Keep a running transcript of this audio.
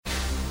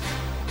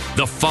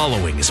The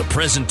following is a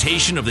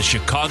presentation of the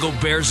Chicago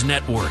Bears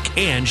Network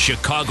and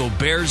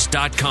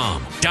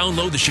ChicagoBears.com.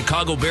 Download the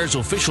Chicago Bears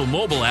official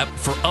mobile app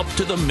for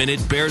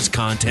up-to-the-minute Bears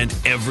content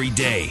every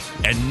day.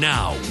 And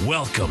now,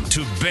 welcome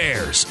to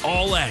Bears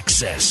All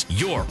Access,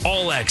 your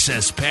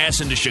all-access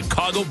pass into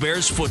Chicago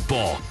Bears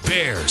football.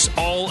 Bears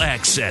All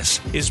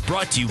Access is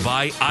brought to you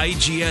by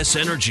IGS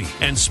Energy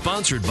and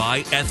sponsored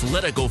by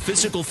Athletico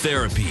Physical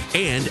Therapy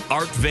and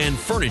Art Van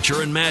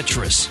Furniture and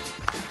Mattress.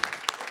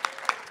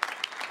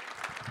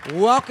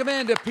 Welcome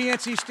into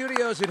PNC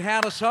Studios at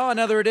Hallis Hall,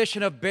 another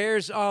edition of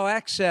Bears All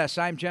Access.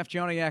 I'm Jeff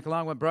Joniak,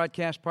 along with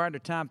broadcast partner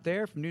Tom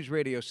Thayer from News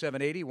Radio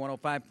 780,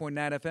 105.9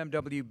 FM,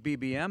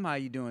 WBBM. How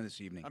you doing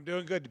this evening? I'm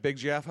doing good, Big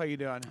Jeff. How you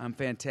doing? I'm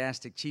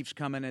fantastic. Chiefs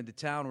coming into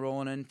town,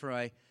 rolling in for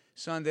a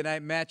Sunday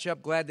night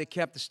matchup. Glad they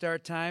kept the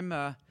start time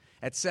at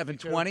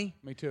 7:20.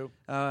 Me too.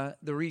 The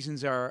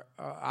reasons are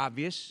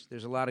obvious.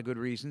 There's a lot of good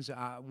reasons.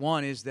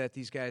 One is that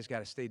these guys got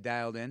to stay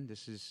dialed in.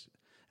 This is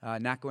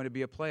not going to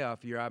be a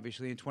playoff year,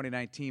 obviously, in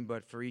 2019,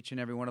 but for each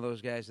and every one of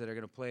those guys that are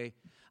going to play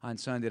on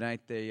Sunday night,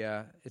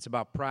 it's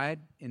about pride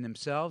in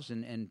themselves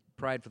and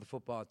pride for the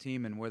football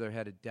team and where they're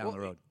headed down the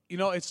road. You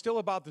know, it's still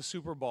about the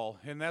Super Bowl,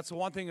 and that's the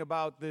one thing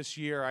about this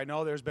year. I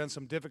know there's been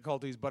some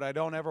difficulties, but I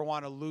don't ever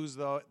want to lose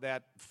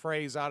that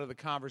phrase out of the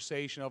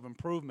conversation of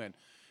improvement,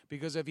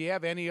 because if you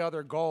have any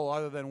other goal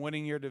other than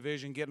winning your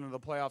division, getting into the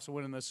playoffs, and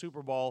winning the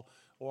Super Bowl,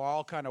 we're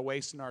all kind of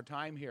wasting our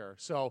time here.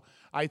 So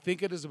I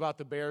think it is about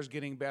the Bears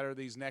getting better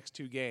these next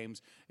two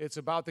games. It's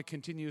about the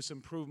continuous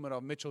improvement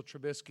of Mitchell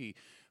Trubisky,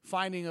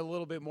 finding a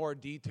little bit more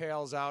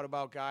details out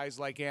about guys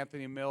like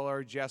Anthony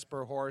Miller,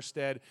 Jesper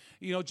Horsted,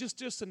 you know, just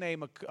to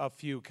name a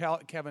few,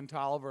 Kevin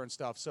Tolliver and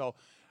stuff. So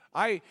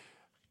I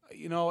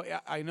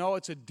know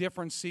it's a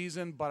different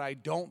season, but I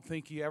don't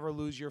think you ever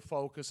lose your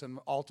focus and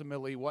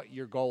ultimately what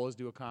your goal is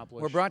to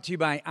accomplish. We're brought to you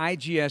by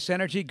IGS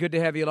Energy. Good to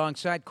have you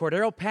alongside.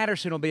 Cordarrelle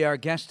Patterson will be our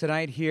guest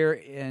tonight here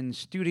in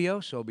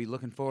studio, so we'll be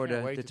looking forward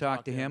to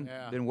talk to him.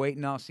 Yeah. Been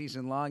waiting all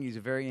season long. He's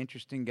a very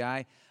interesting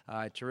guy,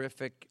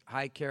 terrific,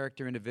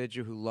 high-character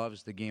individual who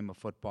loves the game of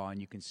football,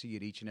 and you can see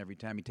it each and every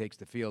time he takes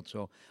the field.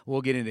 So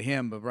we'll get into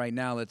him, but right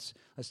now let's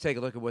take a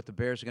look at what the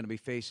Bears are going to be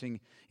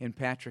facing in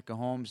Patrick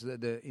Mahomes,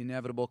 the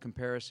inevitable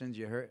comparisons.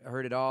 You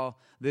heard it all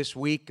this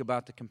week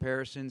about the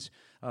comparisons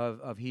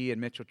of he and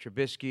Mitchell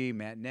Trubisky,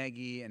 Matt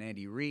Nagy, and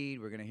Andy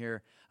Reid. We're going to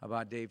hear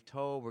about Dave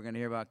Toub. We're going to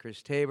hear about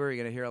Chris Tabor.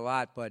 You're going to hear a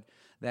lot, but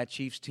that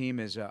Chiefs team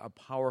is a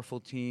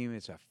powerful team.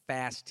 It's a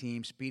fast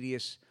team,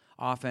 speediest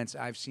offense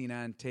I've seen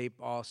on tape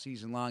all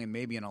season long and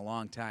maybe in a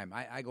long time.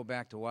 I go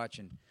back to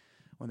watching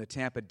when the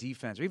Tampa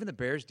defense, or even the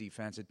Bears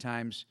defense at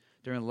times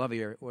during the Love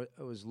year,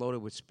 was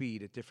loaded with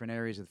speed at different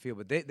areas of the field,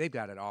 but they've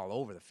got it all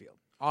over the field,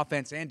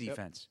 offense and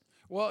defense. Yep.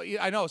 Well,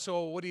 I know.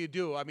 So what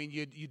do? I mean,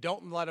 you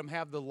don't let them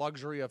have the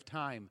luxury of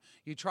time.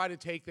 You try to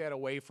take that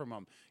away from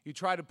them. You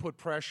try to put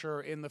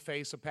pressure in the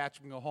face of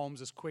Patrick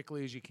Mahomes as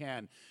quickly as you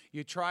can.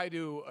 You try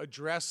to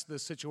address the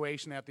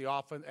situation at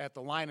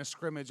the line of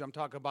scrimmage. I'm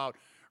talking about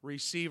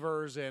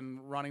receivers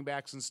and running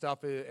backs and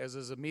stuff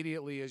as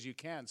immediately as you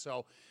can.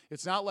 So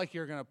it's not like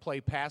you're going to play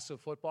passive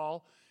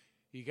football.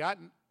 You got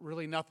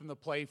really nothing to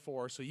play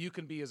for, so you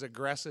can be as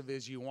aggressive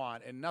as you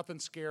want. And nothing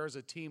scares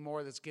a team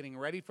more that's getting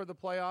ready for the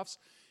playoffs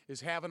is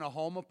having a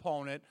home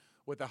opponent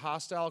with a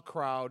hostile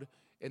crowd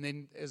and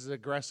then as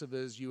aggressive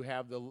as you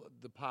have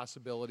the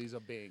possibilities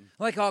of being.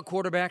 Like all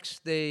quarterbacks,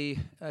 they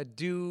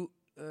do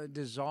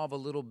dissolve a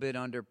little bit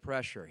under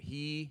pressure.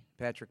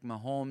 Patrick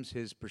Mahomes,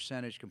 his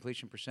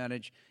completion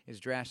percentage is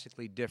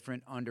drastically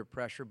different under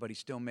pressure, but he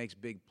still makes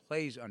big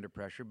plays under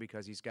pressure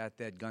because he's got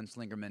that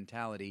gunslinger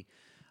mentality.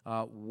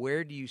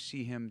 Where do you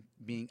see him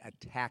being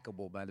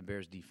attackable by the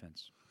Bears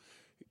defense?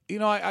 You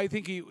know, I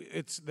think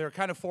they're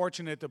kind of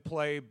fortunate to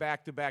play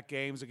back-to-back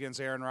games against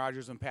Aaron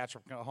Rodgers and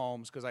Patrick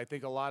Mahomes, because I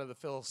think a lot of the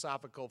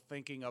philosophical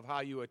thinking of how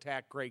you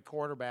attack great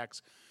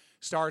quarterbacks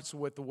starts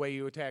with the way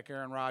you attack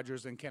Aaron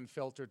Rodgers and can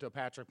filter to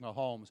Patrick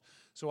Mahomes.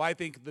 So I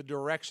think the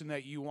direction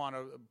that you want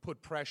to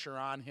put pressure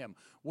on him,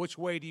 which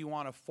way do you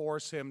want to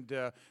force him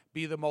to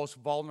be the most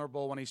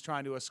vulnerable when he's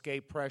trying to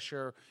escape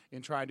pressure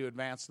and trying to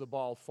advance the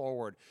ball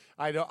forward?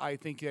 I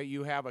think that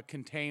you have a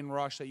contained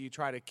rush that you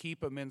try to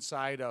keep him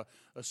inside a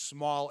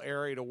small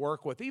area to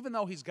work with, even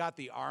though he's got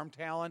the arm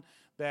talent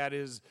that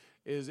is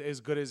as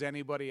good as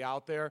anybody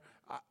out there.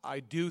 I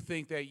do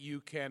think that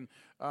you can,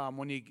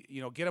 when you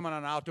get him on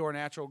an outdoor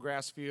natural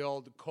grass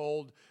field,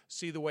 cold,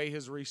 see the way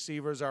his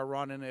receivers are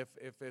running.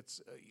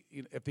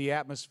 If the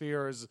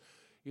atmosphere is,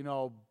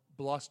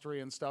 blustery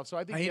and stuff. So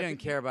I think he didn't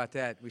care about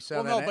that. We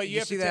saw that. No, but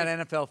you see that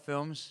NFL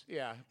films.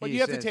 Yeah, but you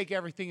have to take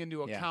everything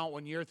into account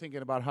when you're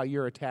thinking about how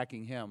you're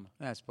attacking him.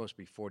 That's supposed to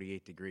be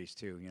 48 degrees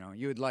too.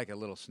 You would like a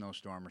little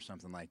snowstorm or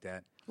something like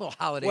that. A little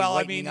holiday. Well,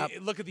 up.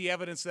 Look at the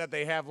evidence that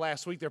they have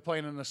last week. They're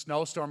playing in a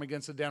snowstorm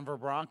against the Denver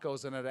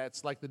Broncos, and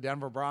it's like the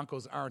Denver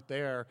Broncos aren't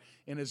there,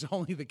 and it's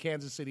only the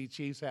Kansas City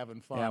Chiefs having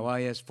fun. Yeah, well,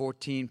 he has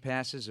 14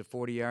 passes of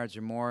 40 yards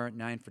or more,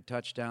 9 for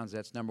touchdowns.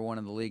 That's number one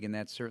in the league, and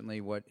that's certainly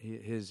what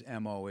his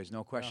MO is,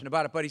 no question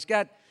about it. But he's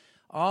got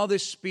all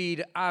this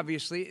speed,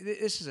 obviously.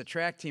 This is a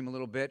track team a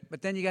little bit,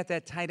 but then you got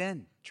that tight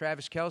end,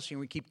 Travis Kelce, and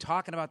we keep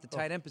talking about the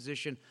tight end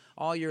position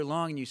all year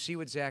long, and you see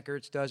what Zach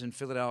Ertz does in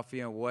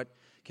Philadelphia and what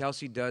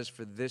Kelce does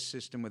for this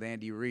system with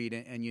Andy Reid,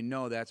 and you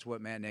know that's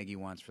what Matt Nagy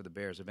wants for the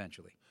Bears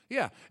eventually.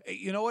 Yeah,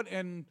 you know what,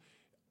 and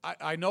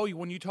I know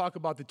when you talk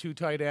about the two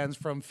tight ends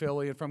from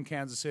Philly and from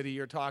Kansas City,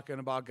 you're talking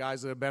about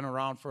guys that have been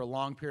around for a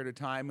long period of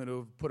time and who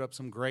have put up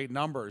some great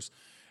numbers.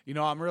 You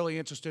know, I'm really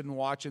interested in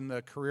watching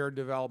the career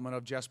development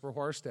of Jesper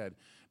Horsted,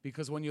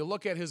 because when you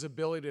look at his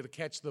ability to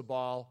catch the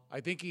ball,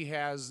 I think he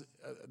has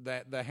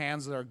the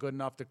hands that are good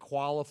enough to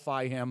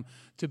qualify him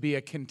to be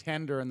a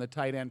contender in the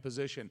tight end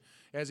position.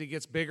 As he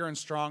gets bigger and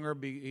stronger,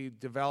 he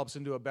develops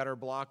into a better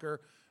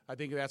blocker. I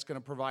think that's going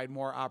to provide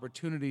more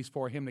opportunities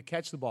for him to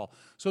catch the ball.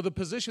 So the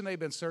position they've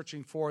been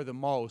searching for the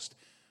most,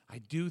 I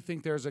do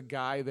think there's a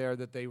guy there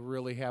that they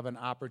really have an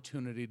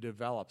opportunity to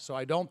develop. So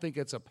I don't think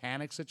it's a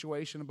panic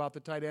situation about the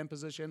tight end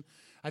position.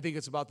 I think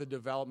it's about the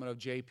development of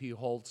J.P.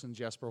 Holtz and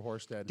Jesper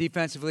Horsted.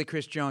 Defensively,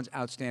 Chris Jones,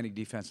 outstanding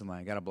defensive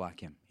line. Got to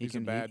block him. He's a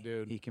bad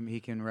dude. He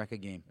can wreck a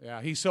game.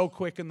 Yeah, he's so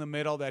quick in the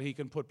middle that he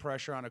can put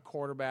pressure on a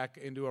quarterback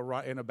into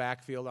in a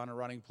backfield on a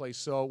running play.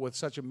 So with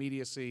such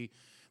immediacy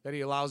that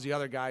he allows the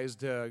other guys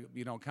to,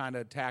 kind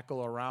of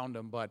tackle around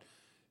him. But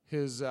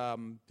his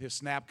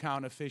snap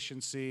count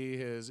efficiency,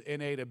 his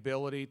innate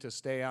ability to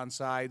stay on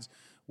sides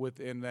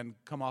and then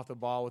come off the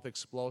ball with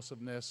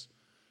explosiveness.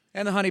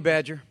 And the Honey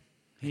Badger,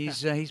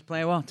 he's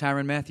playing well.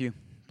 Tyrann Mathieu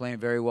playing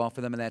very well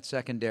for them in that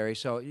secondary.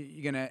 So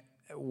you're going to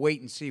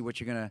wait and see what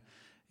you're going to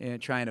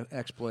trying to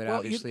exploit,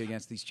 obviously,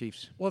 against these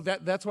Chiefs. Well,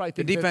 that's what I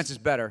think. The defense is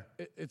better.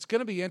 It's going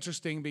to be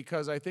interesting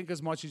because I think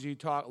as much as you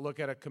look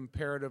at a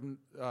comparative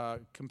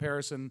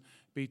comparison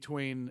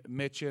between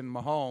Mitch and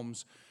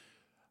Mahomes,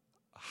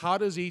 how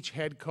does each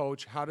head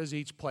coach, how does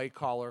each play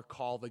caller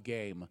call the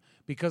game?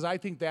 Because I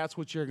think that's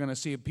what you're going to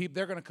see.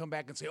 They're going to come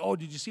back and say, oh,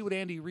 did you see what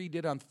Andy Reid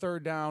did on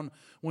third down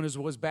when his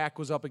back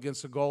was up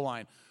against the goal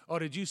line? Oh,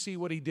 did you see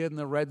what he did in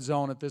the red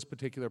zone at this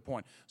particular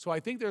point? So I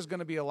think there's going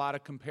to be a lot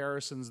of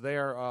comparisons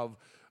there of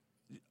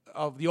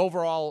the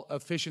overall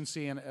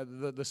efficiency and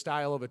the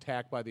style of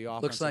attack by the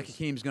offense. Looks like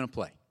Hakeem's going to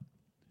play.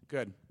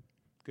 Good.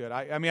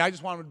 I mean, I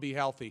just want him to be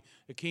healthy.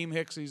 Hakeem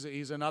Hicks,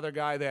 he's another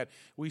guy that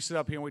we sit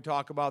up here and we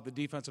talk about the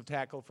defensive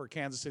tackle for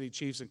Kansas City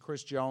Chiefs and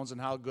Chris Jones and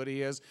how good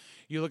he is.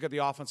 You look at the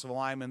offensive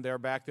linemen, they're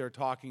back there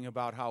talking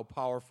about how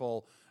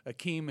powerful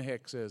Hakeem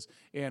Hicks is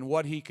and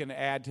what he can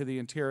add to the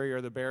interior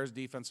of the Bears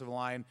defensive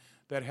line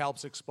that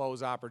helps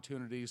expose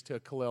opportunities to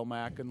Khalil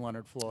Mack and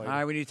Leonard Floyd. All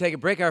right, we need to take a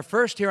break. Our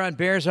first here on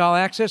Bears All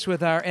Access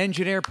with our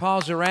engineer,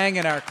 Paul Zarang,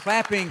 and our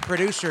clapping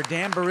producer,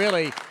 Dan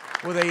Barilli,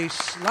 with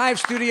a live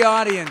studio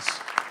audience.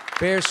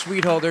 Bears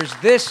Suite holders.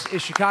 This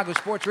is Chicago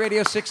Sports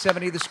Radio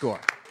 670 The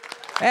Score.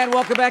 And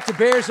welcome back to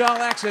Bears All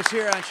Access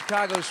here on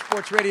Chicago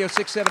Sports Radio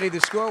 670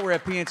 The Score. We're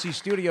at PNC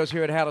Studios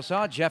here at Halas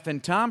Hall. Jeff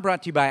and Tom,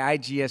 brought to you by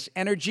IGS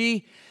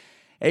Energy,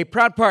 a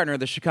proud partner of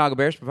the Chicago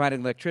Bears,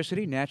 providing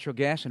electricity, natural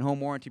gas, and home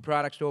warranty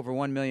products to over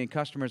 1 million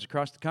customers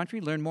across the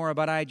country. Learn more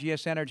about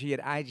IGS Energy at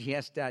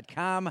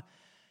IGS.com.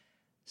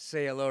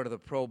 Say hello to the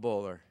Pro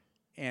Bowler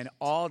and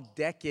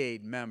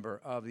all-decade member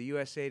of the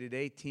USA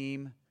Today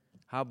team.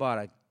 How about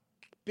a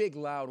big,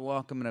 loud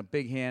welcome and a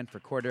big hand for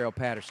Cordarrelle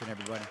Patterson,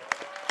 everybody.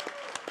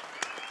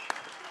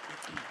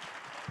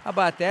 How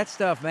about that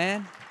stuff,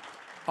 man?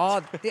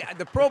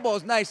 The Pro Bowl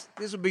is nice.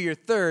 This will be your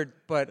third,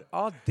 but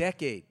all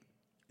decade.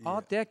 Yeah.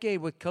 All decade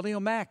with Khalil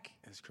Mack.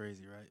 That's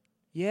crazy, right?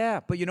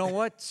 Yeah, but you know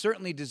what?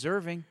 Certainly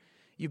deserving.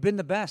 You've been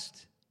the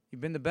best.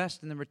 You've been the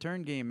best in the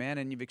return game, man,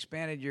 and you've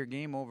expanded your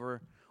game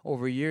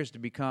over years to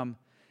become,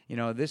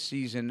 this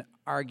season,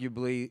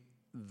 arguably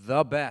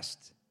the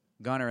best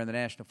gunner in the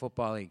National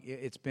Football League.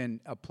 It's been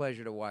a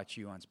pleasure to watch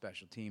you on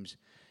special teams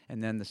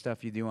and then the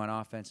stuff you do on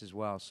offense as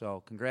well.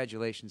 So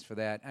congratulations for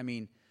that. I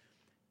mean,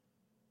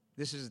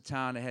 this is a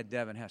town that had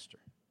Devin Hester.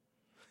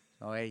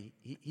 Oh, hey,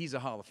 he's a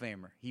Hall of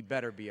Famer. He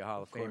better be a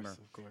Hall of Famer.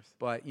 Of course.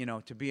 But,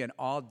 to be an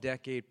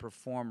all-decade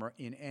performer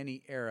in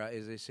any era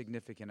is a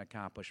significant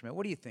accomplishment.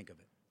 What do you think of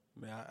it?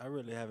 Man, I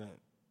really haven't.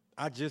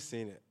 I just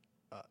seen it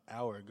an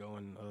hour ago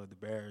when the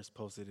Bears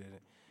posted it.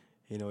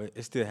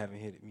 It still haven't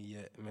hit me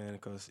yet, man,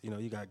 because,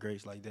 you got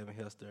greats like Devin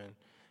Hester and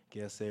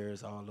Gale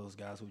Sayers, all those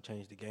guys who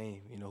changed the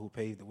game, who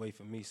paved the way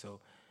for me.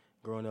 So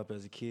growing up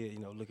as a kid,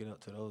 looking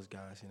up to those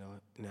guys,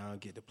 now I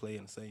get to play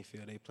in the same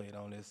field they played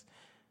on. It's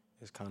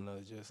kind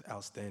of just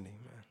outstanding,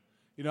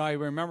 man. I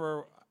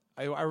remember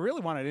I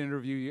really wanted to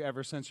interview you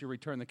ever since you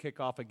returned the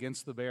kickoff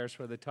against the Bears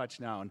for the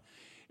touchdown.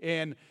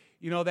 And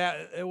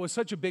that it was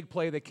such a big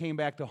play that came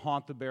back to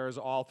haunt the Bears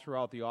all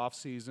throughout the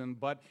offseason.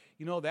 But,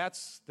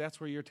 that's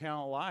where your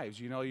talent lies.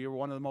 You're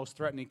one of the most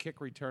threatening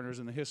kick returners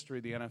in the history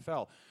of the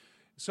NFL.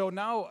 So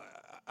now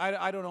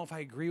I don't know if I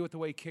agree with the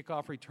way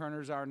kickoff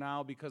returners are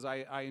now because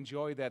I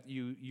enjoy that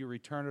you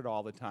return it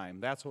all the time.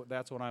 That's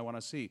what I want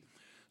to see.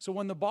 So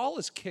when the ball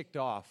is kicked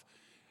off,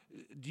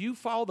 do you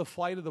follow the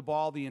flight of the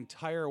ball the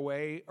entire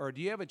way, or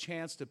do you have a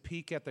chance to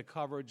peek at the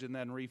coverage and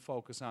then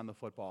refocus on the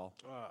football?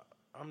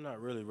 I'm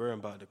not really worrying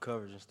about the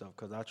coverage and stuff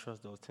because I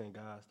trust those 10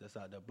 guys that's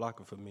out there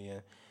blocking for me.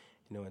 And,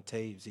 You know, in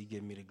tapes, he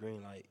give me the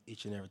green light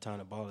each and every time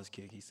the ball is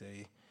kicked. He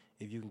say,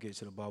 if you can get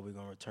to the ball, we're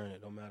going to return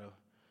it no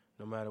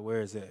matter where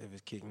it's at, if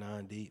it's kicked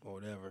 9 deep or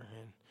whatever.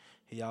 And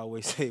he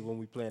always say when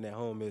we playing at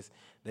home is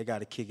they got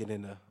to kick it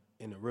in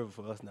the river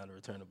for us not to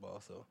return the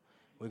ball. So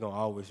we're going to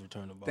always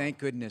return the ball. Thank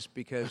goodness,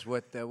 because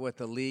what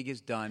the league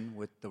has done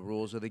with the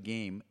rules of the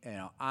game,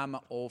 I'm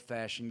an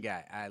old-fashioned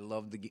guy. I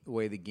love the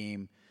way the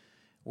game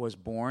was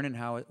born and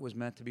how it was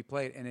meant to be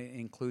played, and it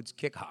includes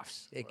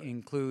kickoffs. It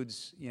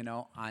includes,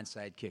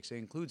 onside kicks. It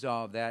includes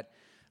all of that,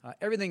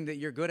 everything that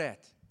you're good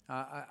at.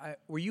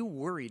 Were you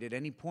worried at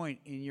any point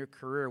in your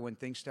career when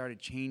things started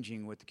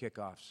changing with the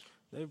kickoffs?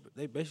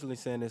 They basically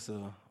saying it's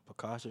a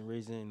precaution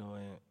reason, and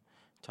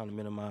trying to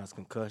minimize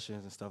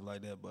concussions and stuff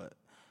like that. But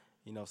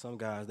some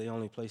guys they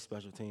only play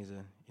special teams,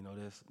 and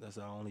that's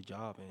our only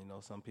job.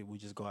 And some people we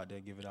just go out there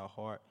and give it our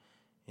heart.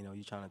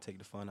 You're trying to take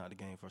the fun out of the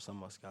game for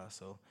some of us guys.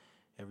 So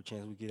every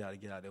chance we get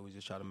out there, we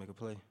just try to make a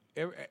play.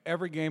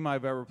 Every game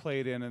I've ever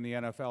played in the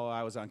NFL,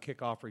 I was on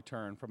kickoff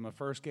return from the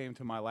first game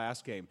to my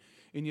last game.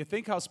 And you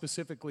think how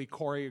specifically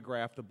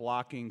choreographed the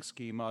blocking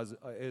scheme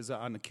is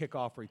on the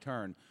kickoff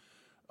return.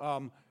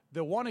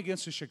 The one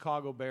against the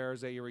Chicago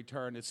Bears that you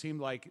returned, it seemed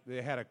like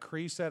they had a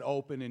crease that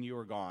opened and you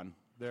were gone.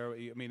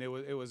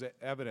 It was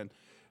evident.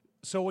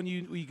 So when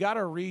you got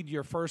to read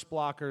your first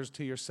blockers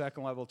to your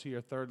second level to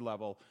your third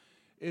level,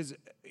 is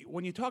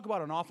when you talk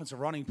about an offensive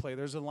running play,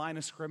 there's a line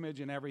of scrimmage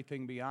and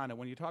everything beyond it.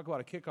 When you talk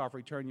about a kickoff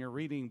return, you're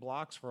reading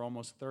blocks for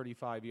almost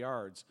 35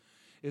 yards.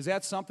 Is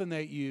that something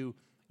that you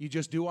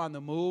just do on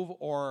the move,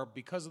 or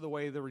because of the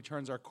way the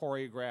returns are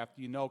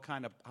choreographed,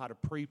 kind of how to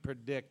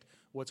pre-predict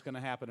what's going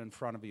to happen in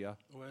front of you?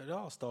 Well, it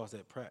all starts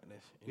at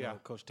practice. You know,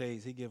 Coach Thayer,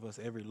 he give us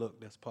every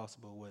look that's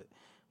possible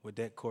what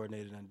that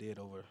coordinator done did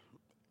over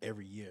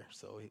every year.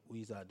 So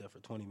we's out there for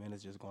 20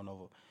 minutes just going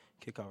over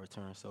kickoff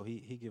return. So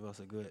he give us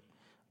a good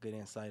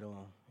insight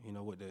on,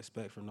 what to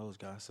expect from those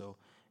guys. So,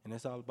 and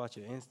it's all about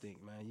your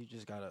instinct, man. You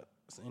just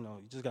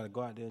gotta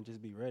go out there and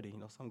just be ready.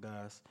 Some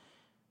guys,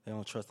 they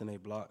don't trust in their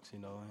blocks,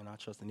 and I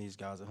trust in these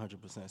guys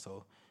 100%.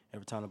 So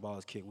every time the ball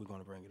is kicked, we're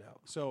going to bring it out.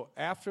 So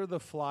after the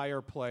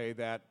flyer play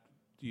that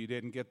you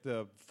didn't get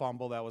the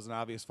fumble, that was an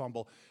obvious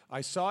fumble,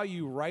 I saw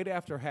you right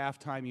after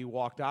halftime, you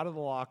walked out of the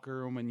locker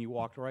room and you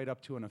walked right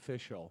up to an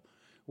official.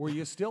 Were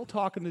you still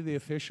talking to the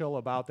official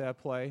about that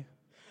play?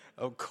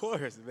 Of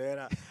course,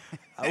 man.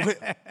 I went,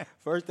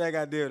 first thing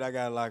I did, I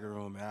got in the locker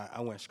room, and I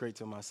went straight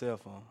to my cell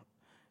phone.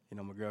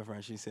 My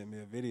girlfriend, she sent me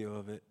a video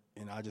of it,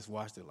 and I just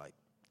watched it like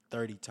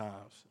 30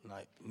 times.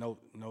 Like, no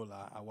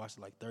lie. I watched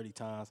it like 30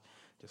 times,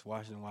 just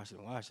watching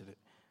it.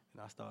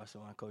 And I started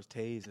showing Coach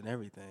Thayer and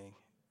everything,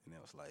 and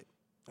it was like,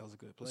 that was a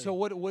good play. So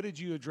what did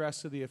you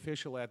address to the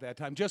official at that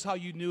time? Just how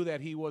you knew that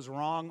he was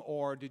wrong,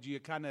 or did you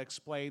kind of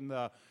explain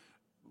the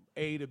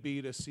A to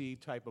B to C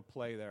type of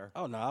play there?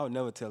 Oh, no, I would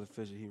never tell the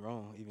official he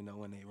wrong, even though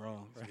when they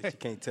wrong. Right. You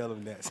can't tell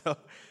him that. So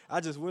I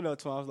just went up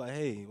to him. I was like,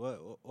 hey, what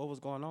was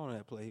going on in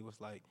that play? He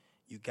was like,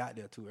 you got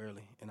there too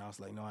early. And I was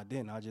like, no, I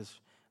didn't. I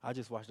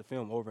just watched the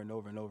film over and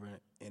over and over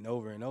and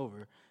over and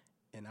over,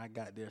 and I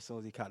got there as soon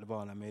as he caught the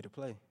ball and I made a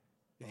play.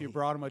 If you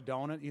brought him a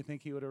donut, you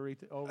think he would have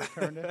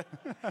overturned it?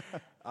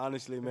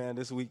 Honestly, man,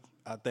 this week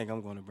I think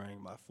I'm going to bring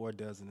about 4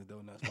 dozen of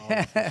donuts for all the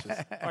officials.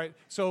 All right,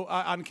 so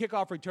on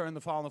kickoff return, the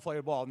foul on the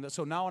flight ball.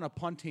 So now on a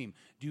punt team,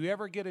 do you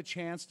ever get a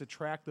chance to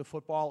track the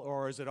football,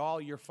 or is it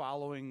all you're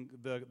following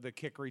the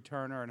kick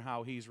returner and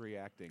how he's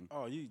reacting?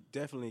 Oh, you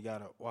definitely got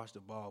to watch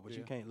the ball, but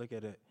you can't look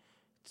at it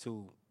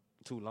too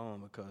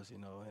long because,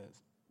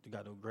 you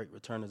got the great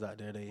returners out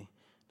there.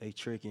 They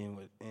tricky and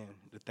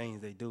the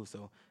things they do.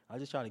 So I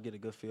just try to get a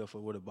good feel for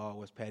where the ball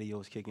was. Patty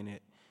was kicking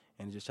it,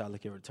 and just try to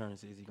look at return and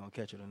see is he going to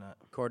catch it or not.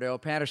 Cordarrelle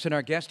Patterson,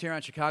 our guest here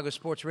on Chicago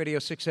Sports Radio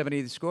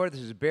 670 The Score. This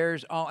is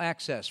Bears All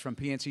Access from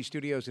PNC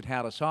Studios at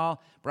Hallis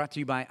Hall, brought to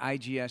you by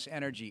IGS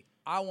Energy.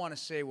 I want to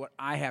say what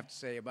I have to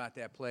say about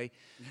that play.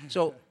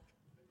 So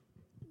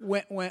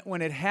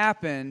when it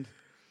happened,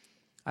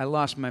 I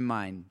lost my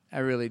mind. I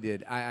really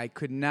did. I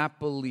could not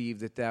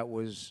believe that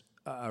was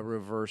a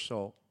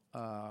reversal.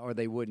 Or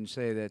they wouldn't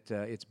say that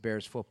it's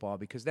Bears football,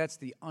 because that's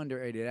the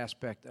underrated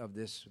aspect of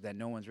this that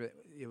no one's really.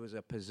 It was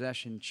a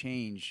possession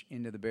change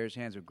into the Bears'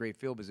 hands with great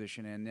field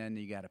position, and then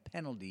you got a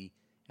penalty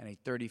and a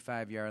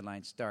 35-yard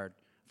line start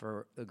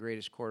for the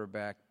greatest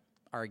quarterback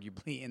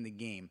arguably in the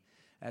game.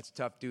 That's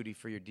tough duty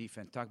for your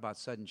defense. Talk about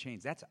sudden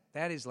change.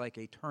 That is like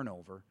a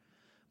turnover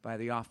by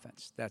the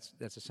offense. That's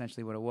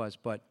essentially what it was.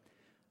 But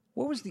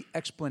what was the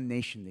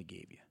explanation they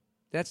gave you?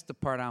 That's the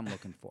part I'm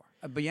looking for.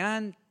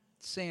 Beyond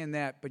saying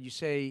that, but you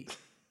say,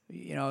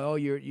 you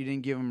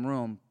didn't give him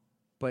room,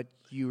 but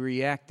you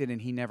reacted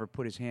and he never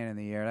put his hand in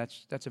the air.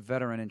 That's a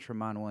veteran in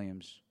Tremont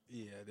Williams.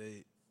 Yeah,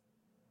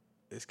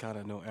 it's kind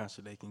of no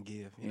answer they can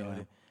give.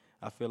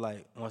 I feel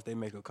like once they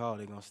make a call,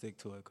 they're gonna stick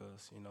to it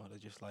because they're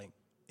just like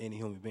any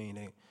human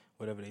being.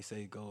 Whatever they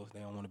say goes.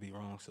 They don't want to be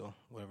wrong, so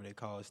whatever they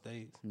call it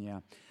stays.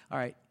 Yeah. All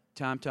right.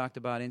 Tom talked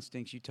about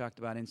instincts. You talked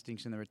about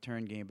instincts in the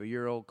return game, but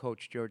your old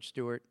coach George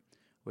Stewart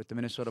with the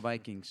Minnesota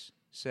Vikings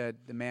said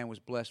the man was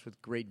blessed with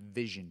great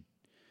vision.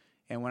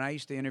 And when I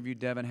used to interview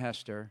Devin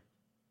Hester,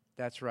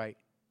 That's right.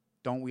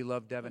 Don't we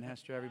love Devin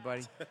Hester,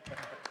 everybody?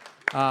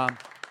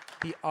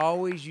 He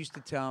always used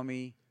to tell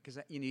me,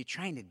 because you're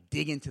trying to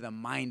dig into the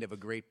mind of a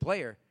great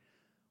player,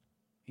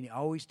 and he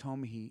always told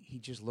me he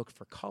just looked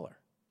for color,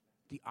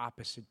 the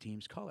opposite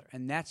team's color.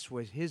 And that's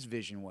what his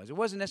vision was. It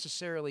wasn't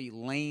necessarily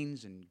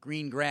lanes and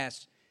green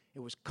grass. It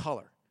was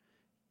color.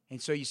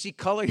 And so you see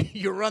color,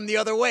 you run the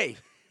other way.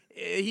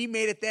 He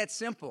made it that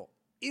simple.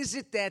 Is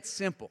it that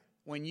simple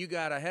when you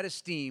got a head of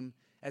steam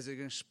as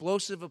an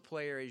explosive a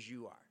player as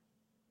you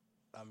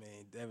are? I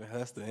mean, Devin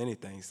Hester,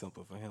 anything's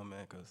simple for him,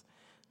 man, because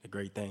the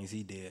great things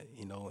he did,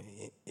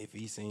 if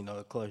he seen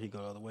the color, he go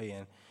the other way.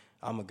 And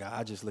I'm a guy,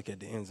 I just look at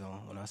the end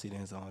zone. When I see the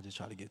end zone, I just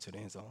try to get to the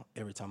end zone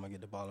every time I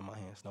get the ball in my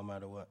hands, no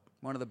matter what.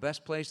 One of the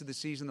best plays of the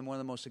season, one of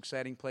the most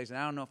exciting plays, and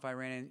I don't know if I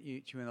ran into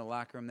you in the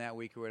locker room that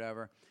week or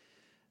whatever,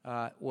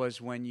 was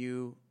when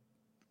you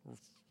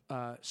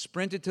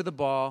sprinted to the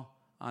ball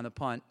on the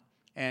punt,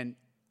 and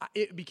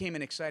it became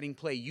an exciting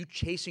play. You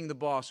chasing the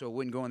ball so it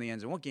wouldn't go in the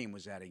end zone. What game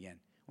was that again?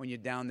 When you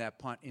downed that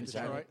punt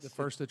inside the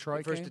first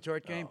Detroit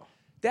game?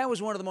 That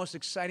was one of the most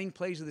exciting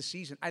plays of the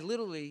season. I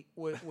literally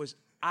was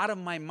out of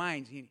my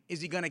mind.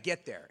 Is he going to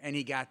get there? And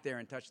he got there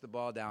and touched the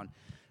ball down.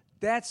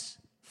 That's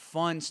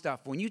fun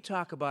stuff. When you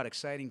talk about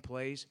exciting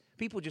plays,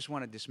 people just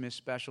want to dismiss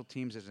special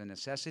teams as a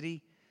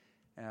necessity.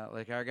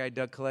 Like our guy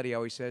Doug Coletti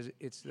always says,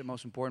 it's the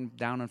most important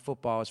down in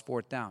football is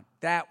fourth down.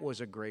 That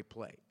was a great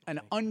play. An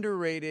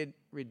underrated,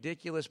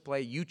 ridiculous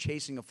play, you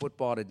chasing a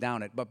football to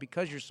down it. But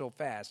because you're so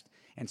fast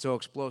and so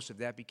explosive,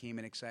 that became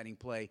an exciting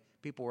play.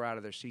 People were out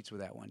of their seats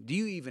with that one. Do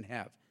you even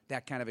have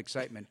that kind of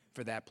excitement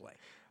for that play?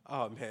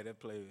 Oh, man, that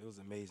play, it was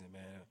amazing,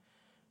 man.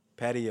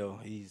 Patio,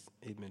 he's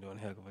been doing a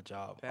heck of a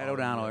job. Pat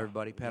O'Donnell,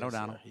 everybody. Pat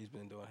O'Donnell. Sir. He's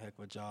been doing a heck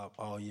of a job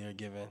all year,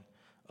 giving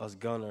us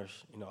gunners,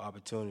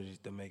 opportunities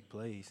to make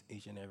plays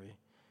each and every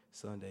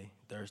Sunday,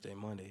 Thursday,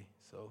 Monday.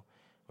 So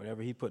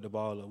whenever he put the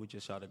ball up, we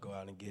just try to go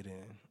out and get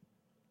in.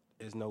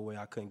 There's no way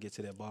I couldn't get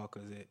to that ball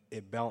because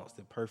it bounced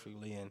it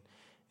perfectly, and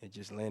it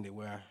just landed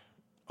where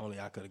only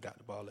I could have got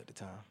the ball at the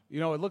time. It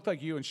looked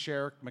like you and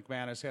Sherrick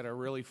McManus had a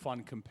really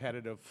fun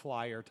competitive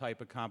flyer type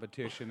of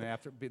competition. And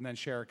then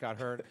Sherrick got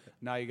hurt.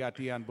 Now you got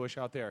Deion Bush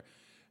out there.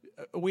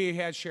 We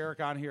had Sherrick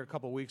on here a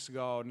couple weeks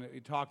ago, and he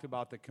talked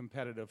about the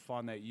competitive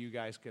fun that you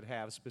guys could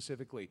have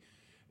specifically.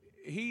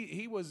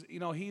 He was,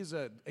 he's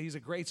a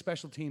great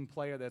special team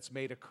player that's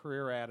made a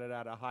career at it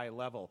at a high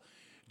level.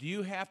 Do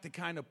you have to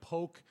kind of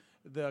poke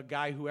the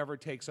guy whoever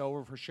takes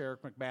over for Sherrick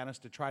McManus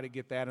to try to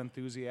get that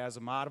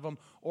enthusiasm out of him?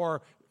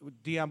 Or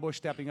Deion Bush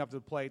stepping up to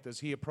the plate, does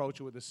he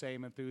approach it with the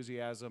same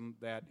enthusiasm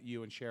that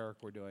you and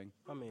Sherrick were doing?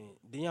 I mean,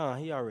 Deion,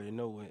 he already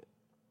know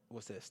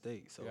what's at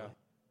stake. So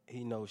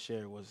he knows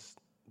Sherrick was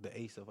the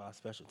ace of our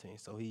special team.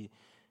 So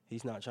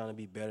he's not trying to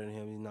be better than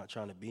him. He's not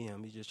trying to be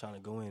him. He's just trying to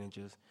go in and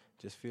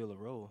just feel a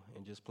role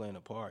and just playing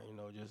a part,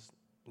 just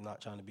not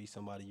trying to be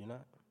somebody you're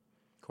not.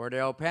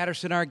 Cordarrelle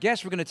Patterson, our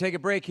guest. We're going to take a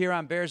break here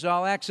on Bears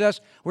All Access.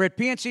 We're at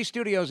PNC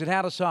Studios at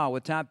Hallis Hall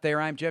with Tom Thayer.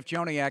 I'm Jeff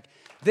Joniak.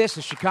 This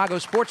is Chicago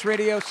Sports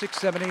Radio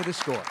 670 The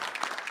Score.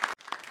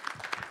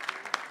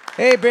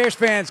 Hey, Bears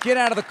fans, get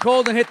out of the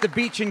cold and hit the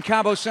beach in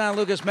Cabo San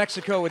Lucas,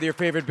 Mexico with your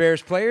favorite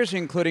Bears players,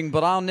 including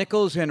Bilal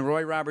Nichols and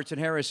Roy Robertson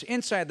Harris.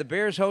 Inside the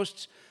Bears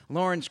hosts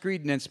Lauren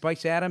Screeden and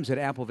Spice Adams at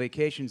Apple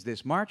Vacations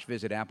this March.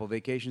 Visit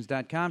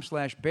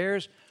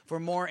applevacations.com/Bears for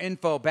more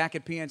info. Back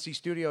at PNC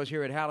Studios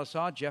here at Hallis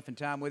Hall, Jeff and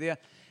Tom with you.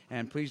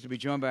 And pleased to be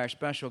joined by our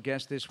special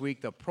guest this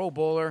week, the Pro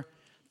Bowler,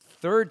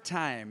 third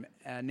time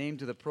named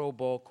to the Pro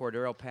Bowl,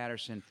 Cordarrelle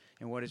Patterson,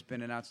 in what has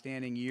been an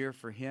outstanding year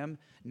for him.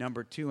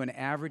 Number 2 in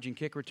average in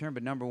kick return,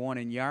 but number 1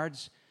 in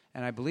yards.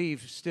 And I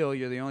believe still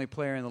you're the only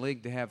player in the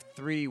league to have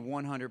 3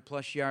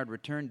 100-plus yard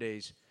return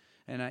days.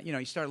 And,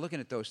 you start looking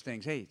at those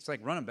things. Hey, it's like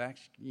running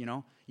backs,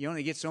 you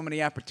only get so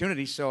many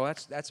opportunities, so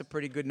that's a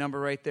pretty good number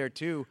right there,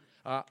 too.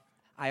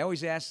 I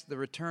always ask the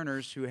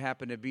returners who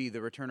happen to be the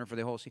returner for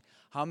the whole season,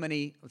 how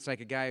many, it's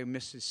like a guy who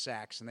misses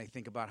sacks, and they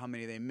think about how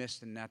many they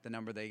missed and not the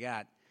number they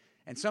got.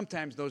 And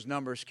sometimes those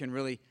numbers can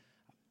really,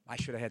 I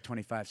should have had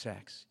 25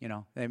 sacks,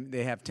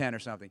 they have 10 or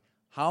something.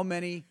 How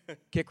many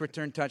kick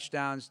return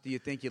touchdowns do you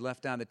think you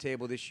left on the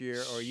table this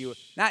year? Or you,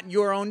 not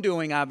your own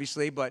doing,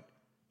 obviously, but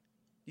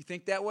you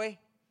think that way?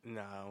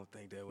 No, I don't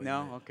think that way.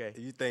 No? Man. Okay. If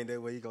you think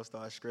that way, you're going to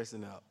start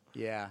stressing out.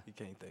 Yeah. You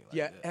can't think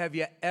like that. Have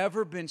you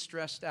ever been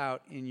stressed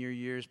out in your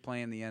years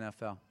playing the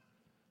NFL?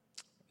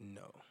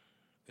 No.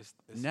 It's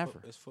Never.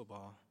 It's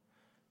football.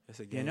 It's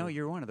a game.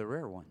 You're one of the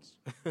rare ones.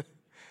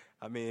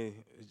 I mean,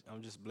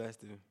 I'm just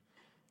blessed to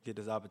get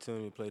this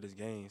opportunity to play this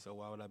game, so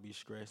why would I be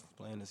stressed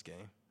playing this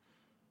game?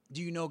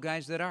 Do you know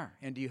guys that are,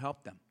 and do you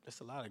help them? There's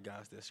a lot of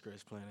guys that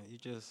stress playing it. You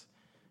just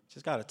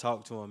got to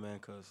talk to them, man,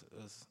 because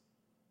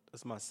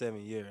it's my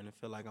 7th year, and I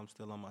feel like I'm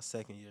still on my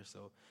 2nd year,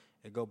 so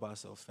it go by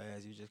so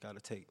fast. You just got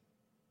to take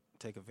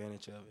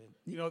advantage of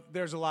it.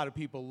 There's a lot of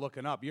people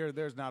looking up.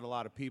 There's not a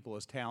lot of people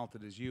as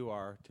talented as you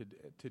are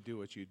to do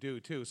what you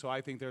do, too. So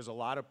I think there's a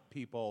lot of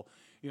people.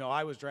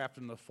 I was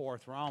drafted in the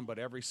 4th round, but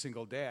every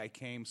single day I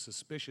came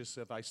suspicious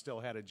if I still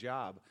had a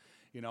job,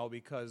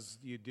 because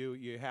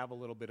you have a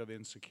little bit of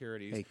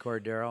insecurities. Hey,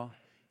 Cordarrelle,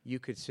 you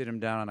could sit him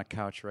down on a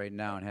couch right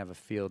now and have a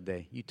field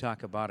day. You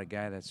talk about a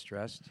guy that's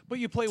stressed. But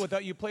you play with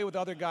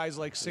other guys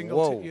like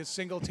Whoa.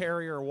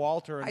 Singletary or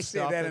Walter and I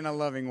stuff. say that in a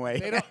loving way.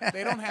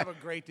 They don't have a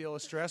great deal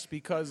of stress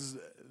because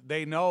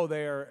they know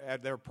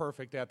they're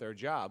perfect at their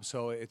job.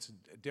 So it's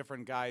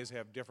different guys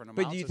have different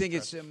amounts. But do you of think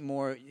stress. it's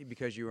more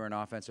because you were an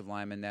offensive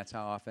lineman? That's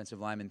how offensive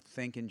linemen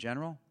think in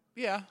general.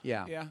 Yeah.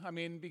 Yeah. I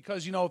mean,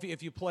 because,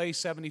 if you play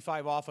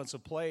 75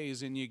 offensive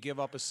plays and you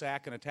give up a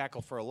sack and a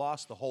tackle for a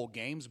loss, the whole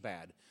game's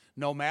bad.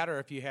 No matter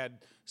if you had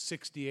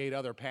 68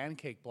 other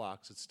pancake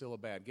blocks, it's still a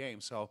bad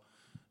game. So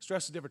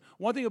stress is different.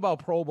 One thing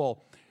about Pro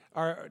Bowl,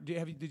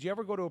 did you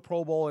ever go to a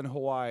Pro Bowl in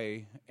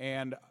Hawaii?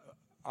 And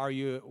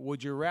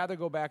would you rather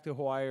go back to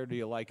Hawaii or do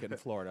you like it in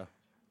Florida?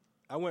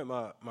 I went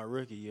my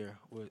rookie year.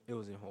 It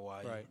was in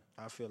Hawaii. Right.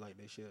 I feel like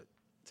they should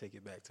take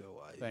it back to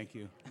Hawaii. Thank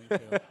you. Me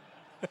too.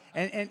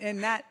 And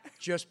not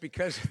just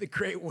because of the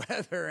great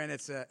weather and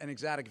it's an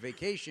exotic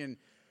vacation,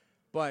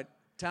 but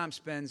Tom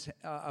spends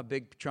a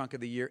big chunk of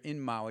the year in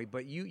Maui.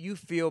 But you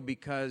feel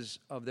because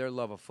of their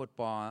love of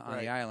football on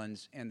the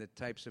islands and the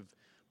types of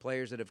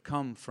players that have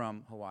come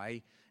from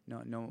Hawaii,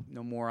 no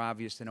more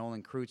obvious than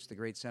Olin Kreutz, the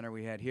great center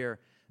we had here,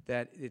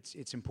 that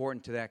it's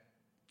important to that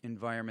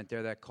environment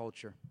there, that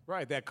culture.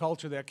 Right, that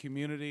culture, that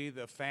community,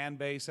 the fan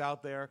base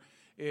out there.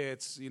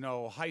 It's,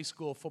 high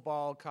school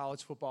football,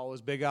 college football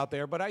is big out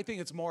there. But I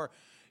think it's more,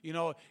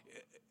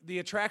 the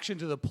attraction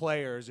to the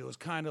players. It was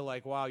kind of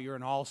like, wow, you're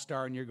an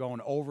all-star and you're going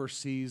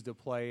overseas to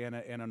play in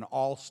an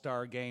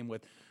all-star game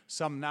with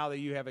some. Now that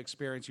you have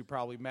experience, you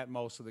probably met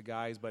most of the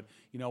guys. But,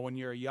 when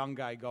you're a young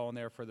guy going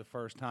there for the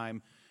first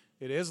time,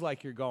 it is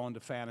like you're going to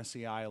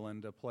Fantasy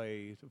Island to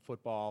play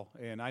football.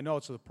 And I know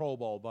it's the Pro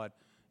Bowl, but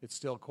it's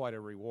still quite a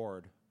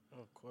reward.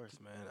 Oh, of course,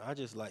 man. I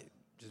just like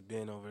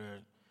being over there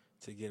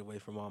to get away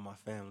from all my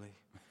family.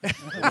 In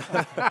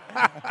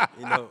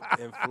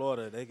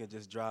Florida, they can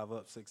just drive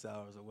up 6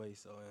 hours away.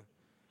 So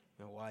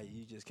in Hawaii,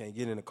 you just can't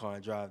get in the car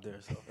and drive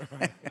there. So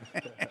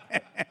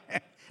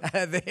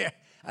Are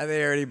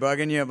they already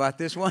bugging you about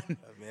this one?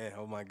 man,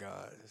 oh my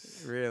God.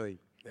 Really?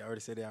 They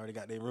already said they already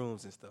got their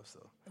rooms and stuff. So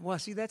Well,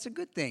 see, that's a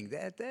good thing.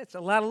 That's a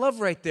lot of love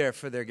right there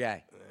for their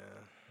guy. yeah.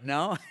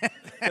 No?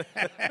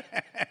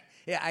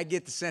 Yeah, I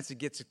get the sense it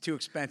gets too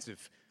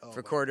expensive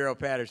for Cordarrelle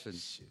Patterson.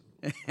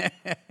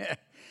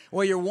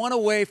 Well, you're one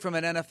away from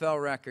an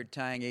NFL record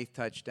tying 8th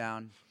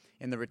touchdown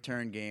in the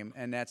return game,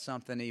 and that's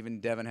something even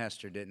Devin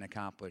Hester didn't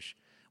accomplish.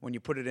 When you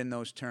put it in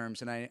those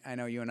terms, and I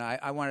know you and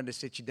I wanted to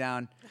sit you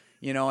down,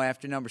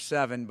 after number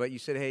 7, but you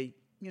said, hey,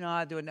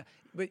 I'll do it now.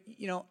 But,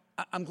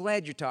 I'm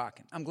glad you're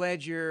talking. I'm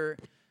glad you're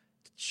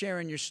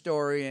sharing your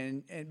story,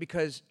 and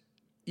because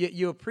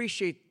you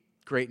appreciate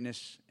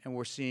greatness, and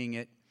we're seeing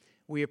it.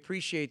 We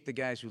appreciate the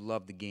guys who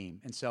love the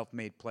game and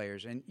self-made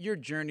players. And your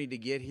journey to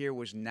get here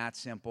was not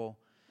simple.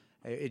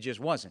 It just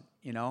wasn't,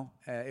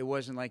 It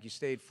wasn't like you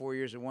stayed 4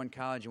 years at one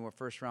college and were a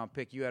first-round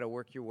pick. You had to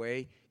work your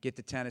way, get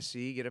to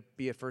Tennessee,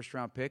 be a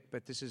first-round pick.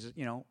 But this is,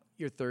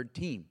 your third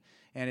team.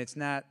 And it's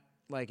not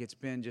like it's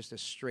been just a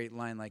straight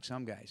line like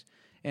some guys.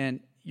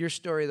 And your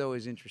story, though,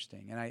 is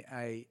interesting. And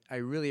I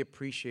really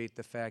appreciate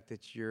the fact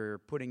that you're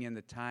putting in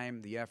the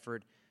time, the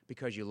effort,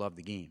 because you love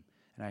the game.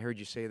 And I heard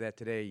you say that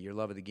today, your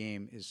love of the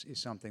game is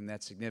something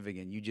that's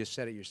significant. You just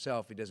said it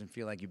yourself. It doesn't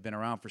feel like you've been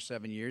around for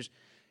 7 years.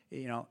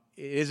 It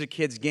is a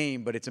kid's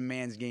game, but it's a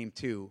man's game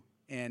too.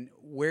 And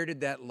where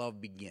did that love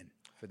begin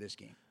for this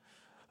game?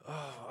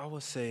 I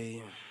would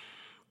say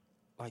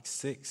like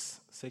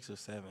 6 or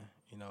 7.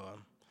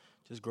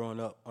 Just growing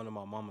up under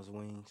my mama's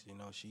wings,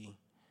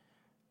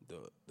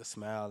 the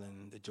smile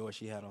and the joy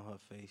she had on her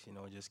face,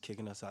 just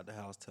kicking us out the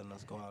house, telling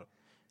us go out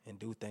and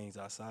do things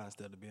outside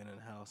instead of being in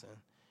the house. And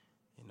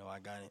I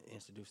got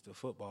introduced to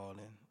football,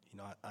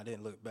 and, I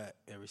didn't look back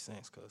ever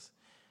since because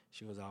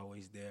she was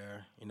always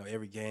there,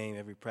 every game,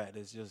 every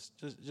practice,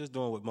 just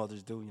doing what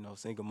mothers do,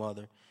 single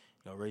mother,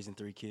 raising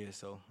 3 kids.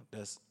 So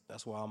that's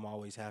why I'm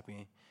always happy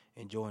and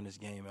enjoying this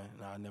game, man,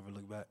 and I never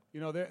look back.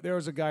 There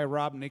was a guy,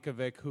 Rob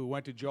Nikovic, who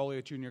went to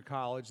Joliet Junior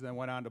College, then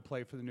went on to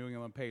play for the New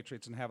England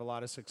Patriots and have a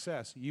lot of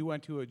success. You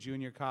went to a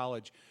junior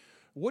college.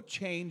 What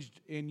changed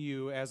in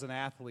you as an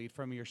athlete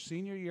from your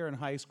senior year in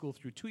high school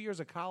through 2 years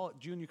of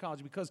junior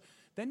college? Because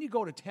then you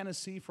go to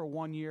Tennessee for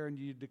 1 year and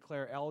you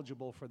declare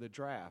eligible for the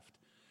draft.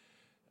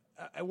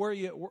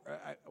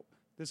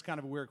 This is kind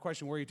of a weird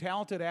question. Were you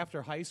talented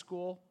after high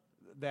school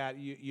that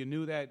you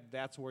knew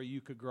that's where you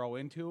could grow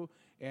into?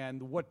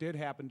 And what did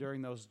happen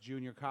during those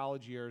junior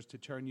college years to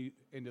turn you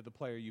into the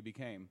player you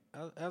became?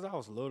 As I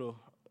was little,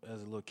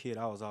 as a little kid,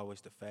 I was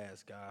always the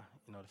fast guy,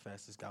 the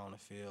fastest guy on the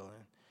field.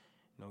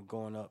 And,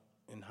 going up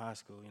in high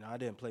school, I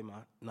didn't play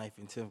my 9th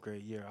and 10th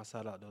grade year. I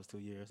sat out those 2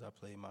 years. I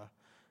played my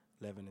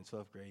 11th and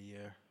 12th grade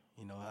year.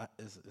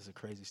 It's a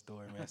crazy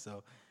story, man.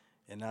 So,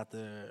 and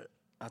after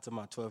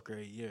my 12th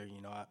grade year,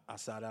 I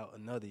sat out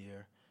another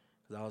year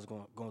because I was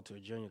going to a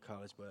junior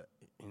college, but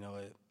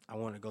I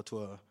wanted to go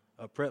to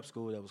a prep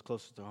school that was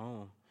closer to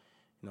home.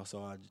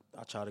 So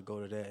I tried to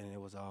go to that, and it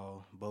was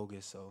all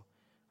bogus. So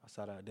I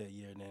sat out that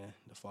year, and then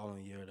the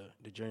following year,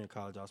 the junior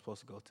college I was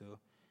supposed to go to,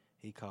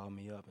 he called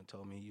me up and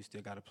told me, you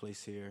still got a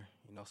place here.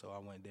 You know, so I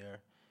went there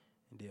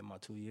and did my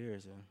 2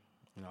 years. And,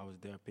 you know, I was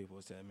there. People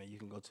were saying, man, you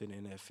can go to the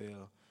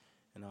NFL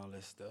and all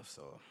that stuff.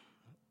 So,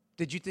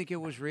 Did you think it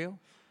was real?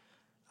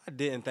 I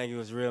didn't think it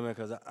was real, man,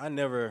 because I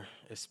never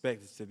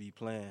expected to be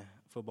playing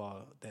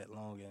football that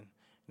long and,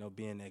 you know,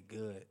 being that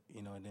good.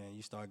 You know, and then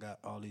you start got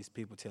all these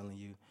people telling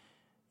you,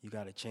 you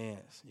got a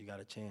chance, you got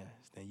a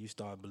chance. Then you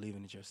start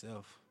believing it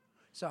yourself.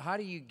 So how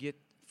do you get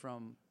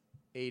from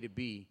A to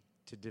B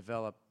to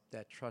develop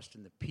that trust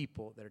in the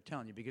people that are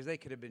telling you? Because they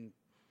could have been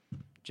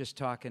just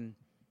talking,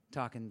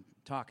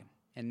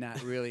 and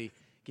not really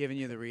giving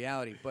you the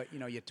reality. But, you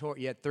know, you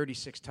had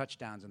 36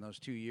 touchdowns in those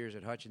 2 years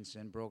at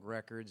Hutchinson, broke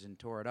records and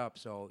tore it up.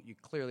 So you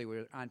clearly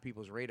were on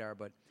people's radar.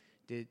 But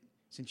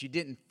since you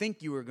didn't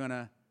think you were going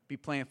to be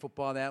playing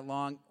football that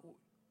long,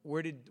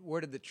 where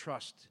did the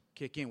trust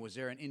kick in? Was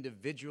there an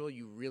individual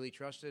you really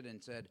trusted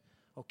and said,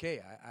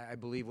 okay, I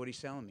believe what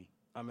he's telling me?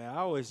 I mean, I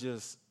always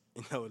just,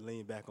 you know,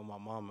 lean back on my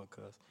mama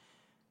because,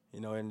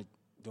 you know,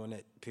 during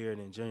that period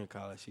in junior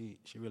college,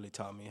 she really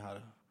taught me how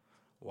to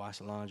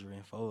wash laundry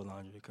and fold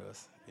laundry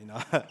because, you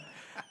know,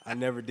 I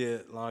never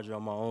did laundry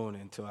on my own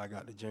until I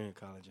got to junior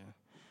college, and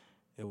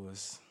it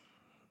was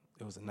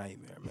a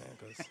nightmare, man,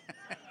 because,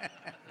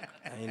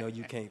 you know,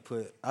 you can't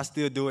I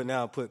still do it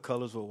now, put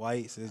colors with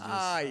whites. It's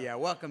just, yeah,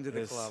 welcome to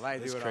the club. I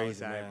do it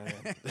crazy, all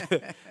the time.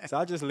 Man. So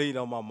I just leaned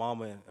on my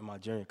mama and my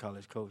junior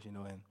college coach, you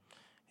know, and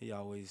he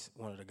always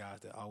one of the guys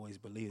that always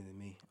believed in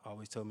me,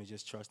 always told me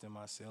just trust in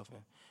myself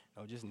and,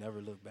 you know, just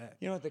never look back.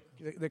 You know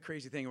what the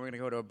crazy thing, we're going to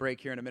go to a break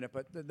here in a minute,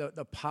 but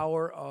the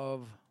power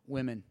of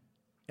women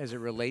as it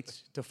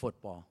relates to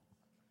football.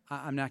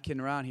 I'm not kidding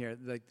around here.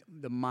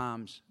 The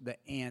moms, the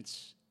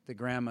aunts, the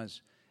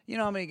grandmas. You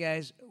know how many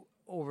guys,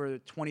 over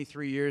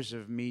 23 years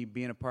of me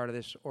being a part of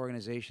this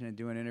organization and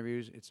doing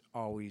interviews, it's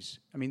always,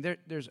 I mean,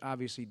 there's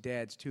obviously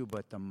dads too,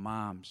 but the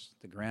moms,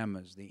 the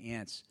grandmas, the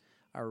aunts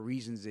are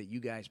reasons that you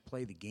guys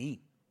play the game.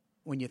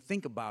 When you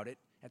think about it,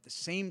 at the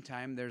same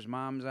time, there's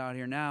moms out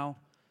here now,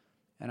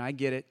 and I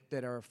get it,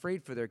 that are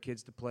afraid for their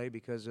kids to play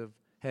because of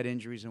head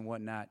injuries and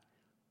whatnot.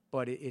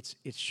 But it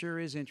sure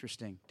is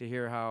interesting to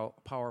hear how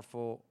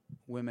powerful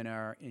women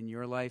are in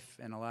your life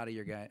and a lot of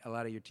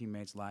your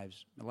teammates'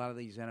 lives, a lot of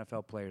these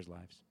NFL players'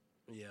 lives.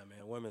 Yeah,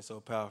 man, women so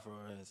powerful.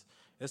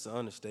 It's an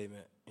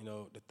understatement, you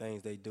know, the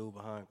things they do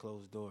behind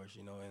closed doors,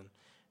 you know, and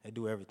they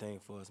do everything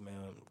for us, man.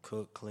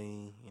 Cook,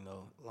 clean, you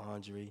know,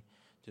 laundry.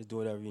 Just do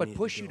whatever you need to do. But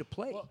push you to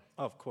play. Well,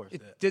 of course.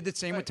 It did the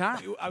same with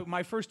Tom.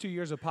 My first 2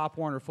 years of Pop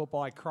Warner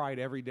football, I cried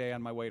every day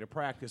on my way to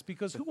practice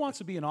because who wants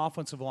to be an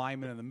offensive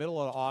lineman in the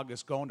middle of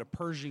August going to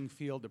Pershing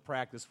Field to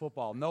practice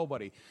football?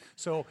 Nobody.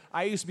 So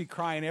I used to be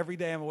crying every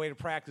day on my way to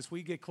practice.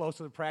 We'd get close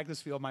to the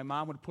practice field. My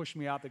mom would push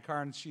me out the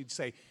car, and she'd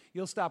say,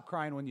 you'll stop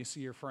crying when you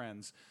see your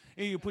friends.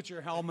 And you put your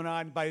helmet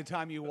on. By the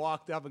time you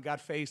walked up and got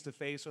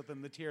face-to-face with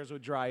them, the tears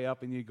would dry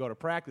up, and you'd go to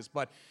practice.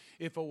 But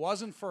if it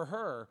wasn't for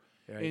her,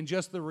 right, and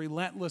just the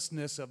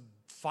relentlessness of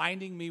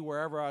finding me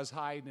wherever I was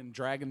hiding and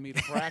dragging me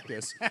to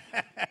practice,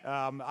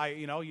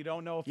 you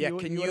don't know if you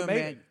would have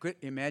made it.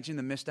 Imagine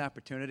the missed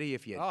opportunity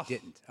if you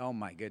didn't. Oh,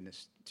 my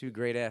goodness. Two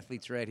great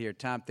athletes right here,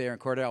 Tom Thayer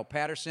and Cordarrelle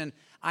Patterson.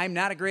 I'm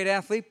not a great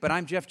athlete, but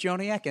I'm Jeff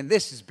Joniak, and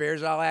this is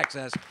Bears All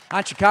Access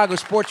on Chicago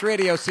Sports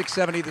Radio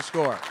 670 The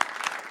Score.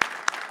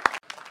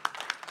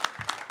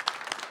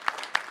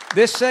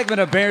 This segment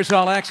of Bears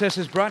All Access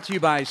is brought to you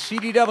by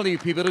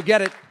CDW. People who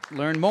get it.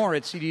 Learn more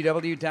at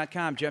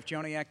CDW.com. Jeff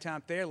Joniak,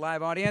 Tom Thayer,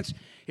 live audience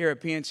here at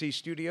PNC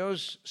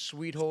Studios.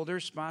 Suite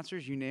holders,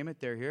 sponsors, you name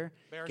it, they're here.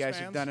 Bears guys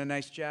fans. have done a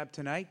nice job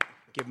tonight.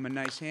 Give them a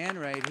nice hand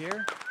right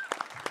here.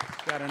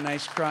 Got a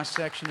nice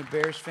cross-section of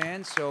Bears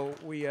fans. So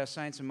we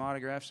signed some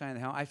autographs, signed the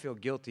helmet. I feel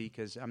guilty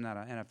because I'm not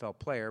an NFL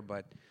player,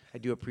 but I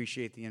do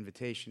appreciate the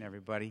invitation,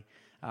 everybody.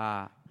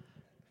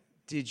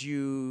 Did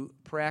you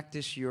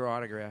practice your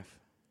autograph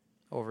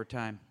over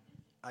time?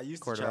 I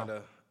used to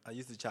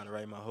try to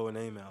write my whole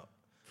name out.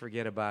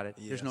 Forget about it.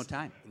 Yes. There's no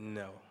time.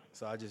 No.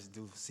 So I just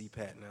do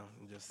CPAT now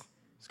and just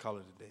call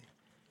it a day.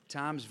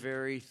 Tom's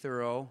very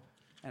thorough,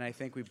 and I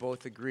think we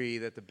both agree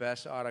that the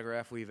best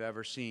autograph we've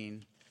ever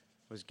seen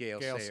was Gale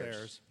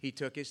Sayers. He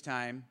took his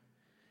time,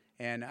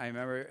 and I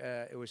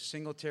remember it was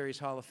Singletary's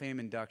Hall of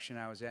Fame induction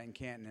I was at in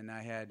Canton, and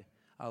I had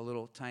a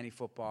little tiny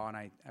football, and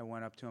I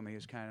went up to him. He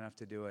was kind enough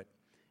to do it,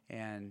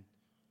 and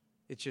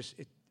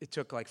it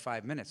took like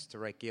 5 minutes to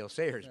write Gale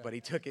Sayers, but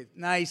he took it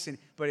nice,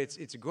 but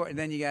it's a good. And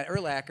then you got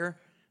Urlacher.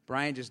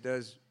 Brian just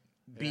does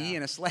B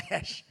and a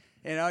slash.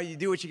 You know, you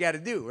do what you got to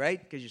do, right?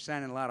 Because you're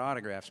signing a lot of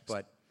autographs.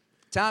 But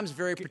Tom's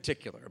very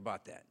particular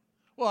about that.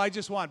 Well, I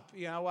just want,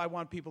 I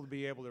want people to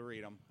be able to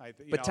read them.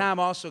 But Tom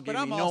also gave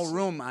me no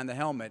room on the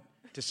helmet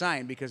to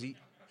sign because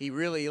he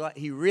really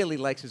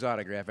likes his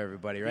autograph,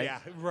 everybody, right? Yeah,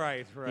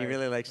 right. He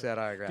really likes that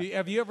autograph.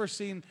 Have you ever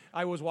seen,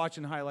 I was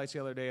watching highlights the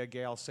other day of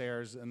Gale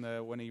Sayers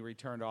when he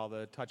returned all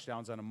the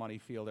touchdowns on a money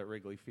field at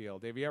Wrigley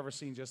Field. Have you ever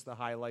seen just the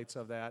highlights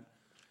of that?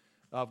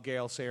 Of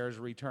Gale Sayers'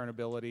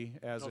 returnability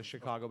as a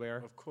Chicago Bear?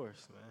 Of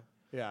course, man.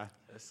 Yeah.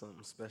 That's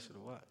something special to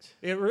watch.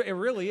 It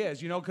really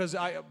is, because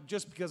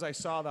because I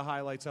saw the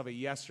highlights of it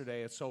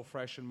yesterday, it's so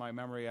fresh in my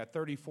memory. At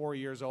 34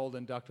 years old,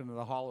 inducted into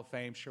the Hall of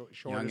Fame,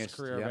 shortest Youngest,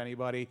 career of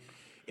anybody.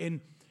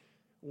 And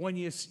when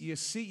you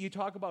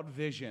talk about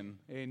vision,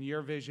 and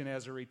your vision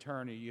as a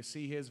returner, you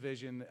see his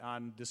vision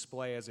on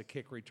display as a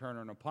kick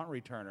returner and a punt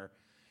returner.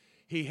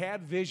 He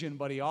had vision,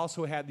 but he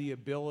also had the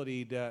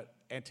ability to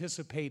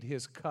anticipate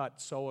his cut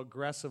so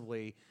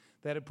aggressively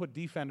that it put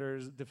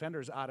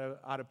defenders out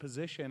of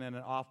position and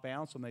off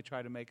balance when they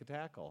try to make a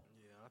tackle.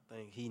 Yeah, I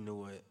think he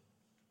knew it.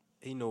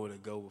 He knew where to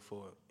go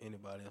before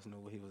anybody else knew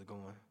where he was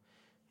going.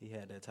 He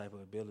had that type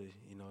of ability,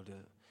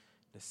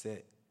 to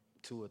set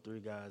 2 or 3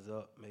 guys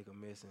up, make them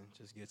miss, and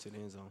just get to the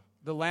end zone.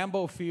 The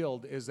Lambeau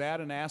Field, is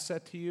that an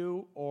asset to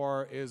you,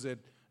 or is it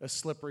a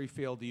slippery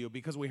field to you?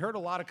 Because we heard a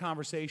lot of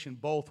conversation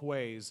both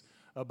ways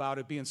about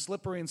it being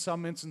slippery in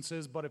some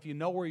instances, but if you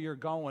know where you're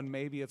going,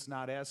 maybe it's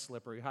not as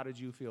slippery. How did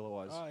you feel it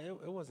was?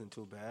 It wasn't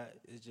too bad.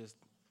 It's just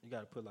you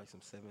got to put like some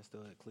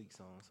 7-stud cleats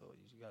on, so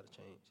you got to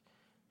change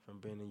from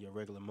being in your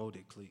regular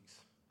molded cleats.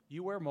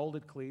 You wear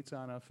molded cleats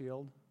on a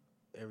field?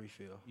 Every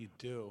field. You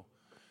do.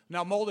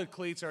 Now, molded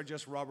cleats are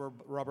just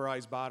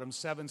rubberized bottoms.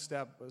 7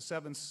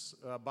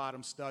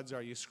 bottom studs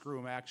are you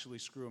screw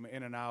them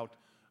in and out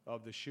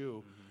of the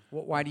shoe.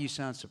 Well, why do you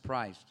sound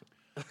surprised?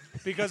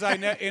 Because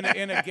in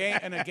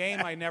a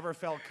game I never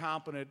felt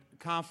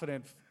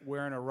confident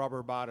wearing a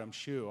rubber bottom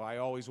shoe. I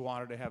always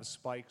wanted to have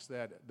spikes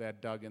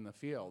that dug in the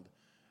field,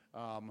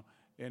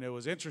 and it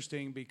was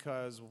interesting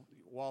because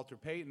Walter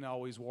Payton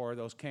always wore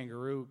those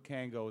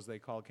kangos they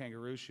call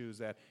kangaroo shoes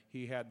that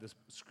he had the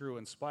screw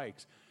and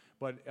spikes,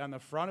 but on the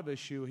front of his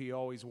shoe he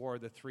always wore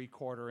the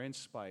 3/4 inch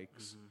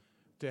spikes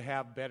to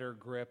have better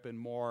grip and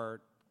more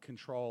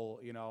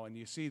control, and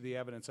you see the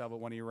evidence of it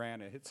when he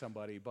ran and hit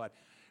somebody, but.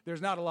 There's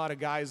not a lot of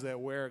guys that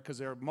wear it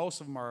because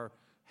most of them are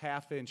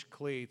half-inch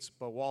cleats,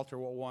 but Walter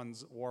wore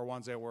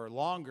ones that were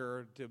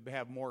longer to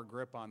have more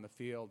grip on the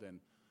field,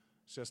 and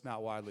it's just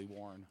not widely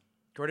worn.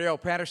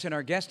 Cordarrelle Patterson,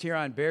 our guest here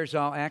on Bears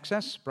All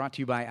Access, brought to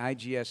you by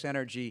IGS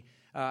Energy.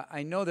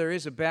 I know there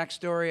is a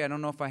backstory. I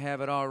don't know if I have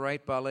it all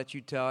right, but I'll let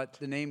you tell it.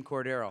 The name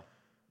Cordarrelle,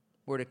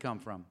 where'd it come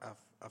from?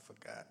 I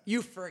forgot.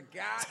 You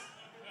forgot?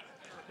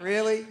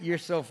 Really? You're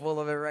so full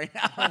of it right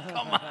now.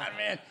 Come on,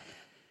 man.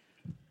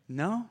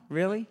 No?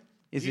 Really?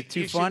 Is it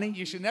too funny?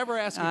 You should never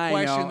ask a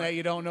question that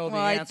you don't know the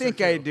answer to. I think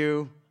I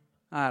do.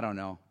 I don't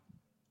know.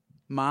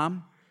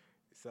 Mom?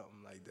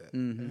 Something like that.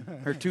 Mm-hmm.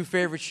 Her 2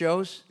 favorite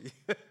shows?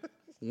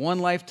 One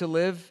Life to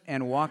Live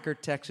and Walker,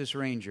 Texas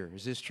Ranger.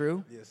 Is this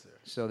true? Yes, sir.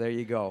 So there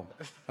you go.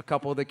 A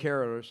couple of the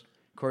characters.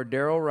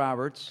 Cordarrelle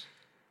Roberts,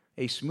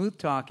 a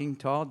smooth-talking,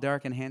 tall,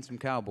 dark, and handsome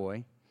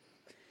cowboy.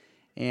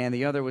 And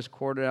the other was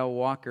Cordarrelle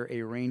Walker,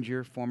 a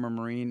Ranger, former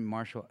Marine,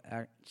 martial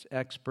arts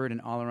expert, and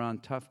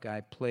all-around tough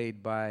guy,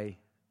 played by...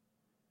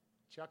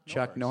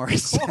 Chuck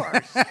Norris. Of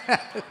course.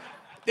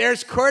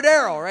 There's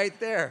Cordarrelle right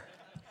there.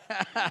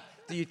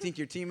 Do you think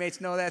your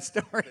teammates know that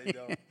story? They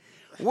don't.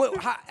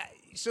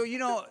 So,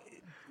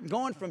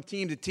 going from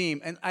team to team,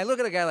 and I look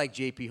at a guy like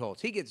J.P.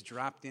 Holtz. He gets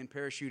dropped in,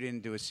 parachuted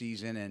into a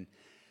season, and,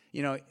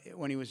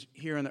 when he was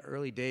here in the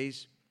early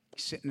days,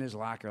 he's sitting in his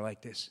locker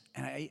like this.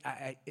 And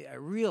I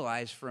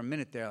realized for a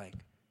minute there, like,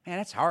 man,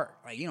 that's hard.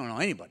 Like, you don't know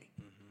anybody.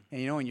 Mm-hmm.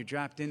 And, when you're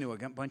dropped into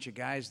a bunch of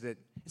guys that,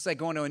 it's like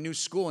going to a new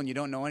school and you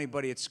don't know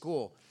anybody at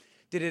school.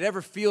 Did it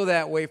ever feel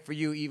that way for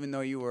you, even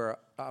though you were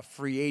a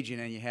free agent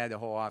and you had the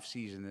whole off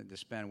season to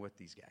spend with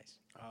these guys?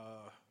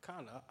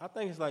 Kind of. I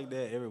think it's like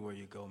that everywhere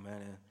you go,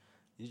 man. And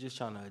you're just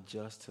trying to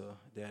adjust to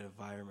that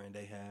environment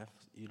they have.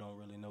 You don't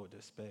really know what to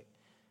expect.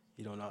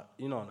 You don't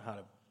know how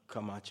to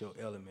come out your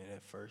element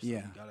at first.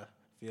 Yeah. So you gotta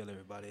feel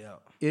everybody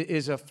out.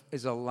 Is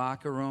a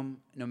locker room,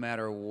 no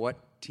matter what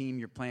team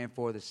you're playing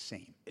for, the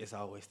same? It's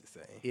always the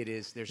same. It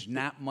is. There's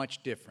not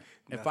much different.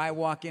 If I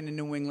walk into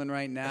New England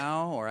right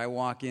now or I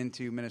walk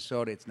into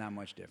Minnesota, it's not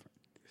much different.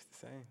 It's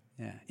the same.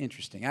 Yeah,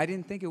 interesting. I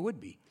didn't think it would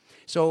be.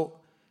 So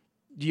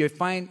do you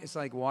find it's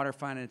like water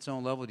finding its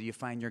own level? Do you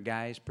find your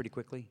guys pretty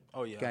quickly?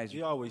 Oh, yeah. Guys,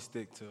 you always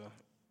stick to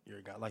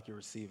your guy, like your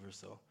receiver,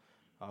 so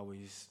I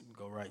always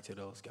go right to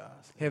those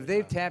guys. have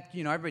they tapped,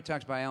 everybody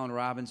talks about Allen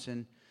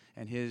Robinson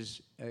and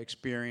his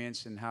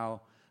experience and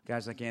how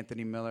guys like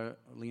Anthony Miller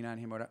lean on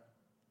him.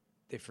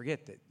 They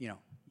forget that,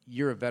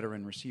 you're a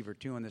veteran receiver,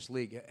 too, in this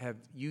league. Have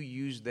you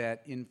used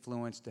that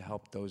influence to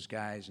help those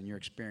guys and your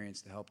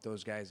experience to help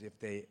those guys if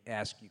they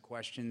ask you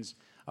questions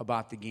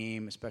about the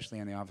game, especially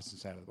on the offensive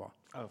side of the ball?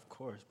 Of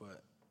course,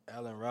 but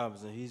Allen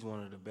Robinson, he's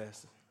one of the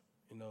best,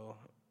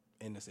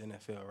 in this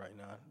NFL right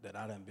now that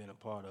I done been a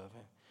part of.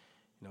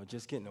 And,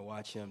 just getting to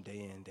watch him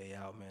day in, day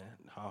out, man,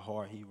 how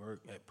hard he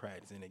worked at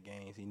practice in the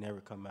games. He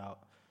never come out.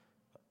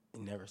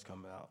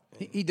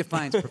 He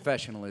defines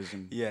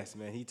professionalism. Yes,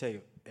 man. He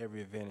take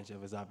every advantage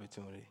of his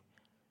opportunity.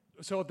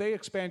 So if they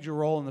expand your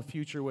role in the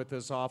future with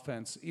this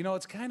offense,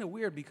 it's kind of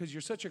weird because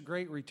you're such a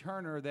great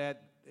returner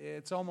that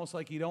it's almost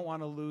like you don't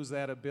want to lose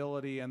that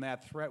ability and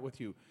that threat with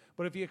you.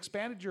 But if you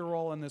expanded your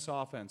role in this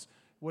offense,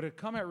 would it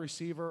come at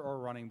receiver or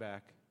running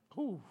back?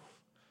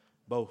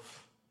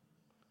 Both.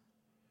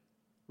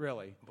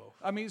 Really? Both.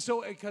 I mean,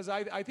 so because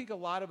I think a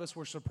lot of us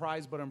were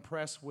surprised but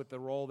impressed with the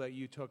role that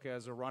you took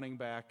as a running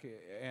back,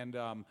 and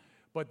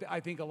but I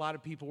think a lot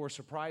of people were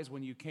surprised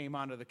when you came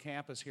onto the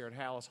campus here at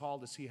Hallis Hall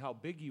to see how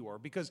big you were.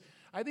 Because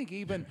I think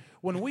even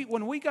when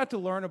we got to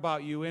learn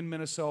about you in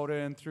Minnesota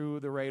and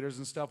through the Raiders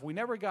and stuff, we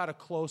never got a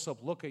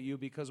close-up look at you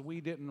because we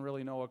didn't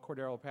really know what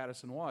Cordarrelle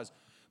Patterson was.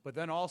 But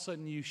then all of a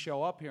sudden you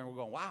show up here and we're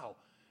going, wow,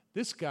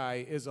 this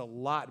guy is a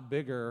lot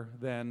bigger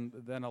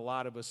than a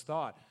lot of us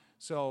thought.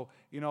 So,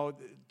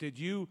 did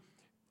you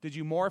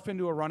morph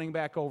into a running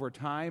back over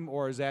time,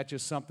 or is that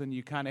just something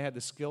you kind of had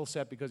the skill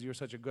set because you were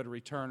such a good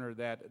returner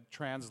that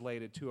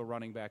translated to a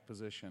running back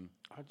position?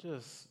 I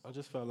just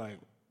felt like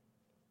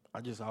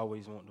I just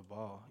always want the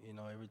ball.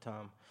 Every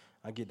time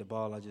I get the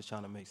ball, I just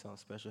trying to make something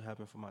special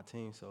happen for my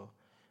team. So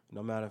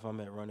no matter if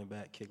I'm at running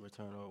back, kick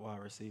return, or wide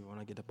receiver, when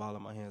I get the ball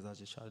in my hands, I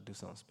just try to do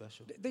something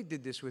special. They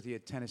did this with you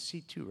at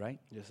Tennessee too, right?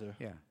 Yes, sir.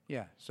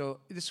 Yeah.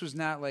 So this was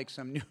not like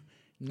some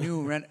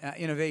new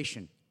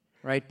innovation,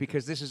 right?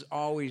 Because this is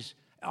always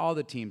all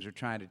the teams are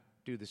trying to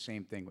do the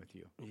same thing with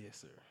you. Yes,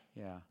 sir.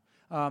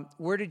 Yeah.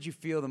 Where did you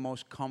feel the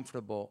most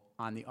comfortable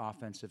on the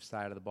offensive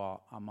side of the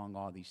ball among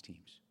all these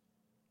teams?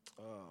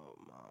 Oh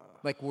my!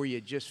 Like where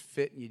you just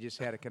fit and you just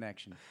had a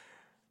connection.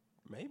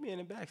 Maybe in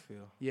the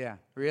backfield. Yeah,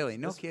 really,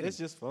 no kidding. It's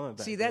just fun.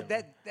 See,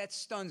 that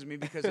stuns me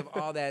because of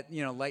all that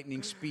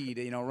lightning speed.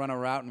 Run a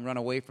route and run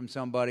away from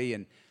somebody,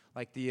 and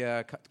like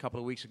the couple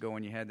of weeks ago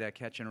when you had that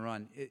catch and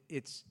run,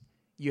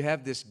 you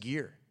have this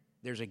gear.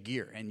 There's a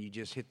gear, and you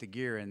just hit the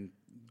gear, and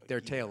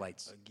they're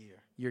taillights. A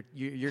gear.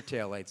 Your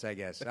taillights, I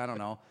guess. I don't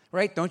know.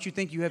 Right? Don't you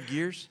think you have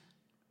gears?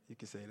 You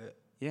can say that.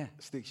 Yeah.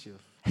 Stick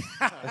shift.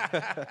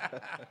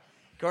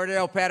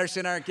 Cordarrelle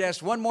Patterson, our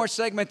guest. One more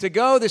segment to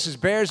go. This is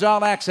Bears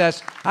All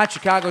Access on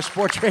Chicago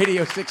Sports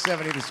Radio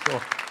 670 The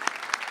Score.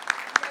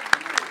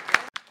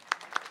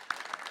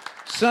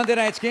 Sunday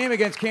night's game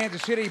against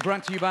Kansas City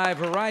brought to you by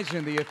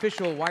Verizon, the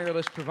official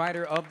wireless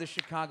provider of the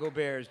Chicago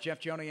Bears. Jeff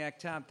Joniak,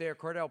 Tom Thayer,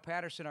 Cordarrelle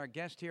Patterson, our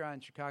guest here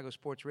on Chicago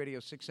Sports Radio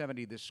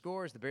 670 The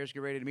Score. As the Bears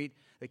get ready to meet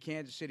the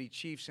Kansas City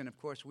Chiefs. And, of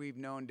course, we've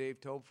known Dave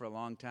Tobe for a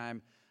long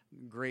time.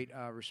 Great,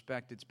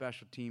 respected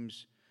special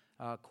teams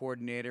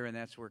coordinator, and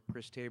that's where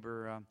Chris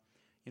Tabor,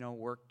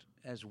 worked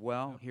as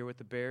well here with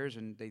the Bears,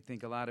 and they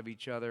think a lot of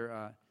each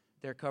other.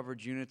 Their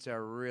coverage units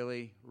are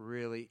really,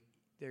 really,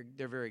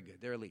 they're very good.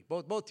 They're elite.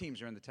 Both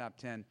teams are in the top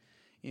 10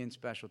 in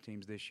special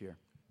teams this year.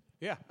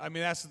 Yeah, I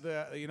mean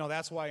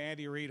that's why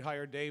Andy Reid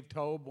hired Dave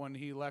Tobe when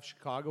he left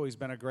Chicago. He's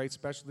been a great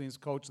special teams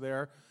coach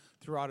there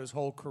throughout his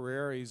whole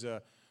career. He's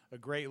a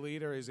great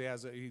leader. He's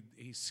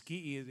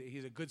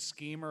a good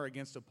schemer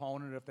against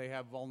opponent if they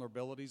have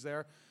vulnerabilities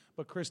there.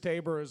 But Chris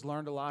Tabor has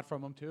learned a lot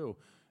from him too,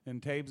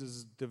 and Tabes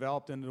has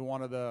developed into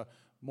one of the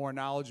more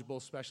knowledgeable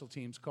special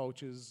teams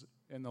coaches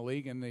in the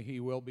league, and he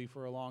will be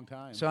for a long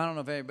time. So I don't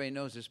know if everybody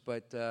knows this,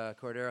 but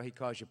Cordarrelle, he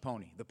calls you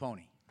Pony, the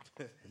Pony.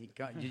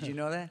 Did you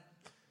know that?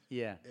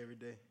 Yeah. Every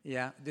day.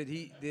 Yeah.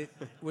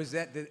 Was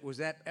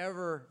that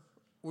ever?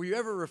 Were you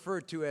ever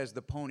referred to as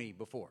the Pony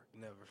before?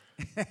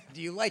 Never.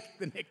 Do you like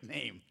the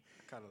nickname?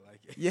 I kind of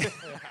like it. Yeah.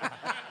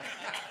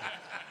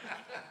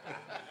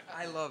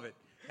 I love it.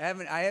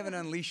 I haven't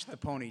unleashed the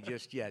Pony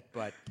just yet,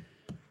 but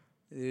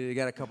you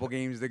got a couple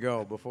games to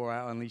go before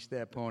I unleash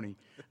that Pony.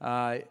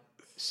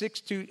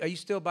 6'2", are you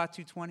still about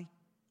 220?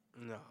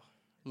 No. A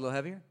little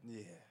heavier?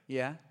 Yeah.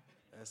 Yeah?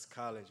 That's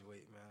college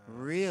weight, man.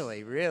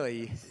 Really,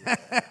 really?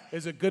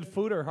 Is it good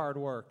food or hard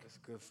work? It's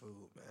good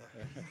food,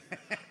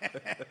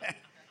 man.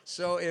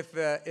 So if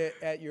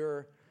at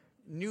your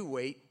new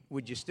weight,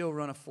 would you still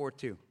run a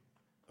 4.2?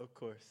 Of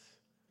course.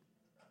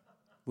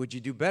 Would you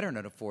do better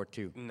than a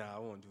 4.2? No, I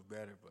won't do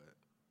better, but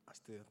I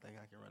still think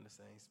I can run the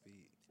same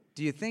speed.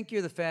 Do you think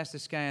you're the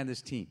fastest guy on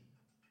this team?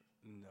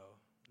 No.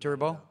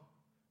 Turbo?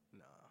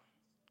 No.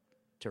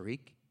 Tariq?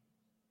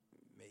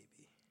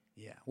 Maybe.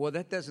 Yeah. Well,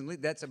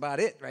 that's about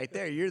it right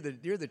there. You're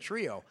the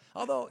trio.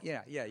 Although,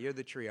 yeah, you're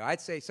the trio.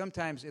 I'd say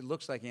sometimes it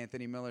looks like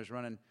Anthony Miller's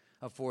running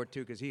a 4.2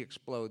 because he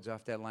explodes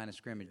off that line of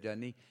scrimmage,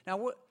 doesn't he? Now,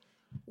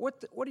 what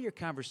are your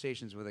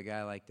conversations with a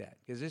guy like that?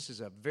 Because this is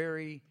a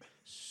very,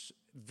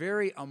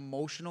 very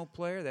emotional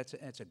player. That's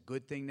a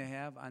good thing to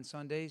have on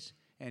Sundays.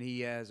 And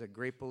he has a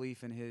great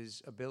belief in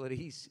his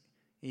abilities.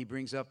 He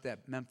brings up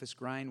that Memphis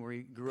grind where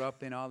he grew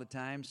up in all the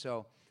time.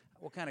 So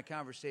what kind of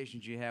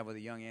conversations do you have with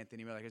a young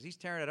Anthony Miller? Because he's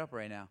tearing it up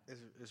right now.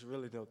 It's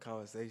really no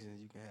conversations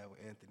you can have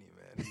with Anthony,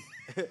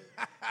 man.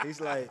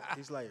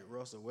 He's like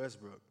Russell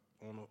Westbrook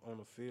on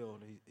the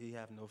field. He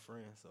have no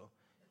friends, so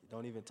you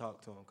don't even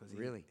talk to him because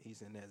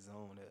he's in that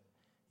zone that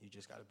you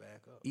just got to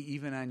back up.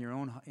 Even in your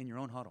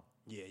own huddle.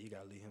 Yeah, you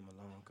got to leave him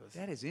alone.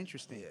 That is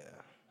interesting. Yeah.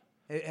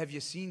 Have you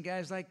seen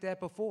guys like that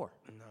before?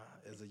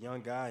 Nah, as a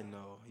young guy,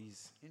 no.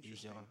 He's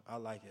young. I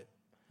like it.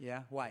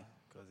 Yeah? Why?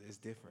 Because it's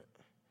different.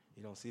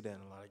 You don't see that in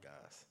a lot of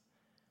guys.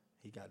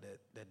 He got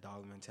that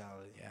dog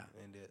mentality. Yeah.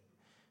 And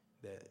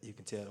that you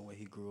can tell the way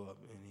he grew up,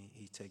 and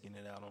he's taking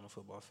it out on the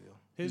football field.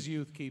 His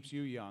youth keeps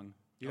you young.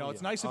 It's yeah,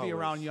 nice to be always.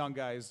 around young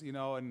guys,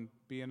 and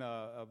being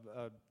a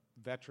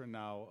veteran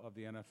now of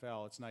the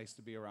NFL, it's nice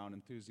to be around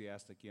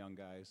enthusiastic young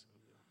guys.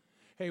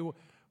 Hey,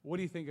 what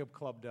do you think of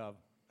Club Dub?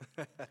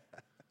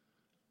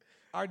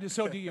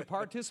 So do you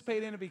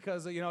participate in it?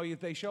 Because,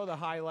 they show the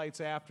highlights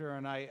after,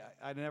 and I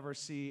never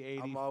see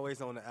 80. I'm always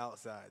on the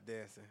outside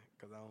dancing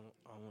because I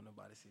don't want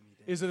nobody to see me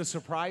dance. Is it a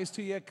surprise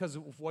to you because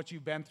of what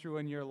you've been through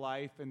in your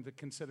life and to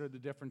consider the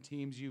different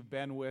teams you've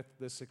been with,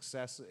 the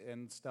success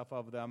and stuff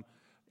of them?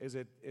 Is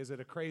it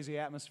a crazy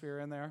atmosphere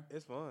in there?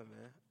 It's fun,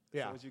 man.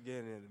 Yeah. Once you get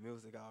in the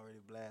music already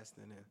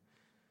blasting, and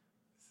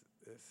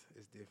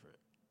it's different.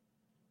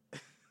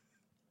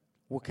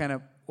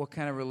 What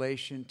kind of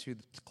relation to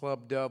the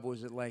Club Dub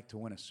was it like to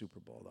win a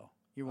Super Bowl, though?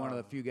 You're one of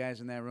the few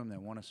guys in that room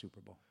that won a Super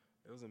Bowl.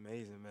 It was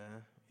amazing,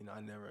 man.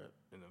 I never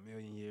in a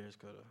million years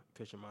could have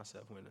pictured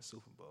myself winning a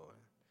Super Bowl.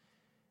 And,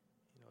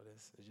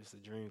 this is just a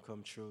dream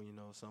come true,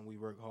 something we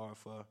work hard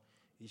for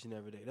each and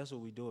every day. That's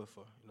what we do it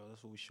for.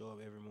 That's what we show up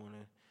every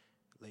morning,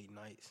 late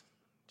nights,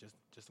 just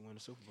to win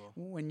the Super Bowl.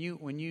 When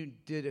you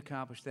did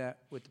accomplish that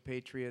with the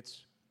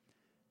Patriots,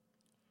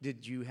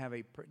 did you have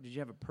a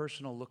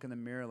personal look in the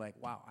mirror like,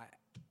 wow,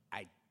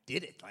 I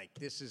did it? Like,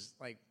 this is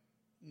like,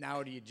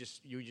 now do you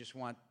just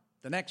want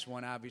the next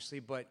one,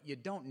 obviously, but you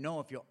don't know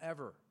if you'll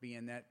ever be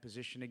in that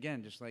position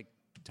again, just like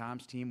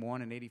Tom's team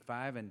won in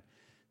 '85, and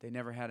they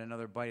never had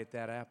another bite at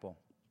that apple.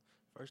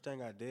 First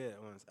thing I did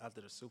was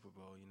after the Super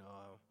Bowl,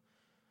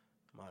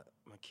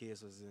 my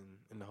kids was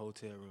in the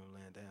hotel room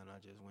laying down. I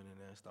just went in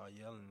there and started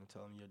yelling and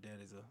told them your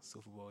dad is a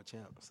Super Bowl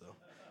champ. So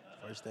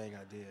first thing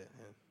I did,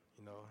 and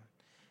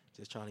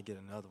just trying to get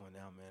another one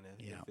now, man.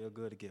 It feel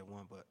good to get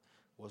one, but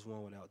what's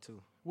one without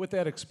two? With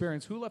that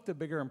experience, who left a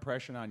bigger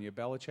impression on you,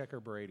 Belichick or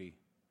Brady?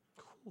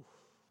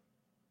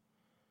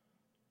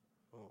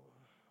 Oh,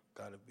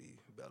 gotta be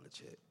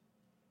Belichick.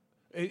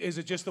 Is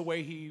it just the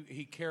way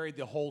he carried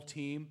the whole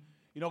team?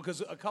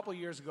 Because a couple of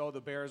years ago, the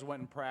Bears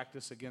went and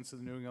practiced against the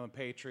New England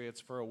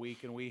Patriots for a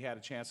week, and we had a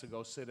chance to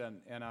go sit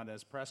in on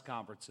his press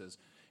conferences.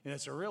 And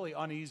it's a really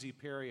uneasy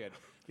period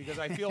because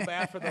I feel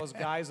bad for those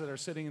guys that are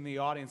sitting in the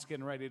audience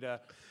getting ready to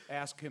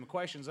ask him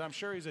questions. I'm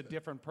sure he's a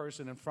different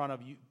person in front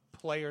of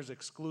players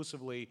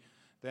exclusively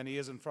than he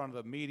is in front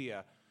of the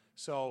media.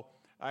 So,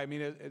 I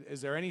mean, is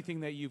there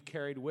anything that you've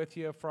carried with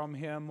you from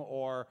him,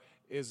 or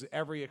is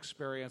every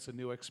experience a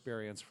new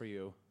experience for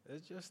you?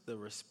 It's just the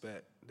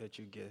respect that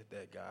you get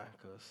that guy,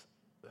 because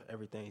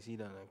everything he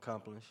done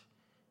accomplished,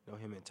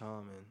 him and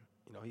Tom, and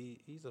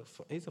he's a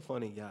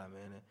funny guy,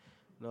 man. And,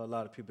 a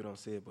lot of people don't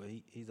say it, but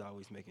he's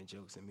always making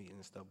jokes and meetings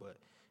and stuff. But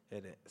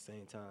at the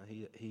same time,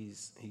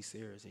 he's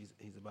serious.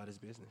 He's about his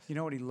business. You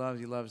know what he loves?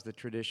 He loves the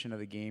tradition of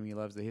the game. He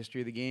loves the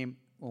history of the game.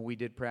 When we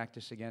did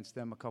practice against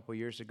them a couple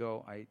years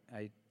ago, I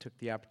took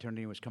the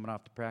opportunity, was coming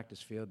off the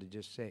practice field, to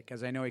just say,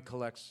 because I know he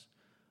collects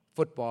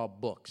football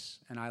books,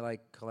 and I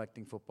like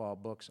collecting football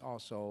books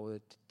also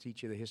that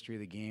teach you the history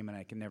of the game, and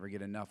I can never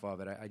get enough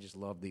of it. I just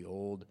love the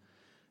old,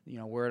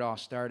 where it all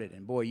started.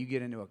 And boy, you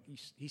get into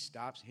he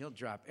stops, he'll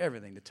drop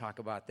everything to talk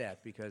about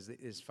that, because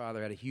his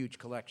father had a huge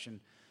collection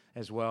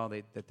as well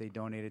that they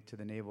donated to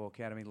the Naval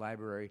Academy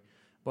Library.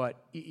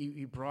 But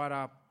he brought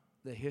up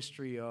the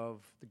history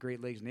of the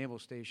Great Lakes Naval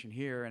Station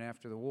here, and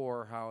after the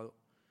war, how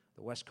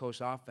the West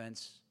Coast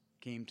offense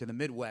came to the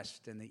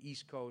Midwest and the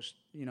East Coast,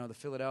 the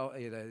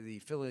Philadelphia,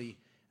 the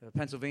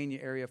Pennsylvania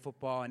area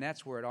football, and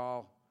that's where it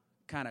all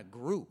kind of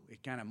grew.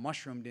 It kind of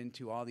mushroomed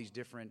into all these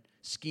different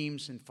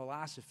schemes and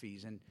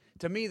philosophies. And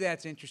to me,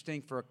 that's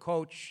interesting. For a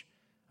coach,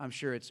 I'm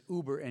sure it's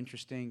uber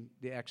interesting,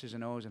 the X's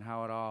and O's and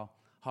how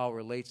it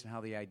relates and how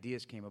the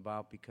ideas came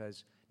about,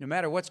 because no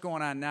matter what's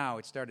going on now,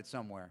 it started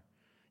somewhere.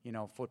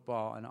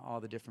 Football and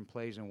all the different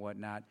plays and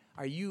whatnot.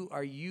 Are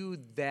you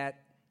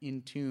that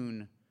in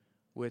tune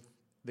with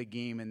the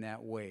game in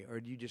that way, or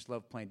do you just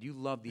love playing? Do you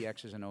love the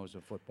X's and O's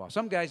of football?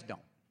 Some guys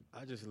don't.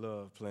 I just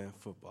love playing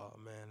football,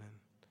 man,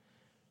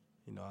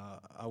 and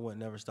I would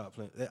never stop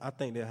playing. I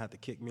think they'll have to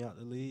kick me out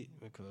the league,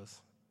 because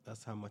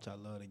that's how much I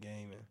love the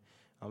game, and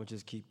I'm gonna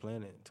just keep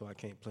playing it until I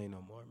can't play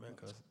no more, man.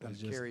 Because it's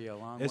just carry you a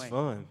long way. It's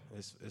fun.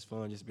 It's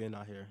fun just being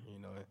out here.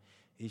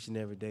 Each and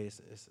every day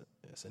it's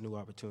a new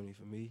opportunity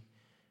for me,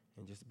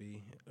 and just to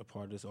be a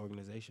part of this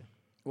organization.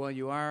 Well,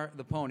 you are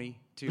the pony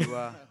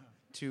to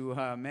to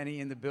many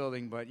in the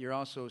building, but you're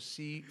also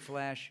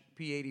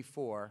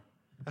C/P84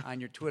 on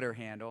your Twitter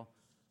handle.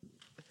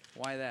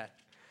 Why that?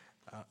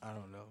 I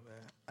don't know,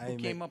 man. Who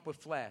came up with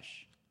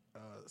Flash?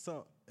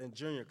 So in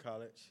junior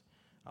college,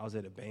 I was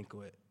at a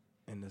banquet,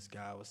 and this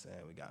guy was saying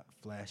we got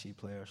flashy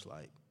players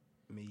like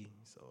me.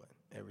 So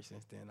ever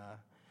since then, I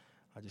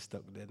just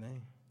stuck with that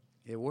name.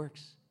 It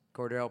works.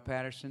 Cordarrelle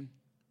Patterson,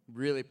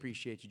 really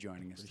appreciate you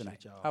joining us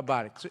tonight. Y'all. How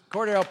about it? So,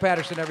 Cordarrelle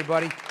Patterson,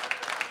 everybody.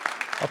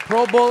 A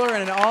Pro Bowler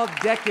and an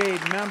all-decade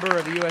member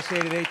of the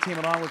USA Today team,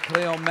 along with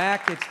Khalil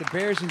Mack. It's the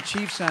Bears and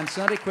Chiefs on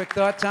Sunday. Quick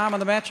thought, Tom, on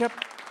the matchup?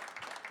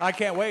 I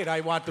can't wait.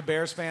 I want the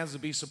Bears fans to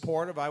be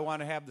supportive. I want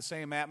to have the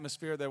same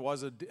atmosphere there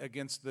was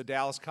against the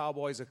Dallas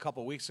Cowboys a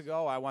couple weeks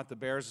ago. I want the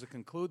Bears to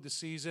conclude the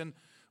season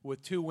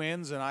with 2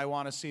 wins, and I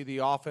want to see the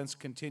offense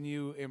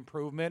continue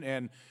improvement.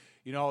 And,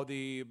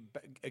 the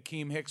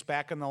Akeem Hicks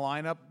back in the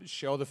lineup,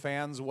 show the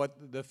fans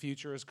what the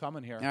future is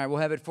coming here. All right, we'll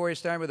have it for you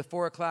starting with a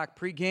 4 o'clock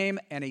pregame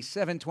and a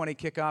 7:20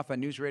 kickoff on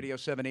News Radio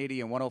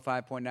 780 and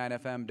 105.9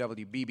 FM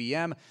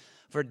WBBM.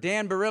 For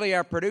Dan Barilli,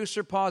 our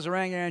producer, Paul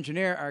Zarang, our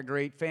engineer, our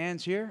great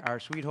fans here, our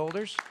sweet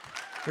holders.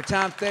 For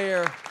Tom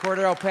Thayer,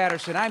 Cordarrelle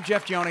Patterson, I'm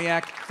Jeff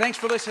Joniak. Thanks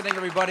for listening,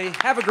 everybody.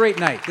 Have a great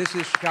night. This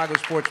is Chicago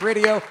Sports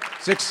Radio,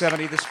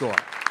 670 The Score.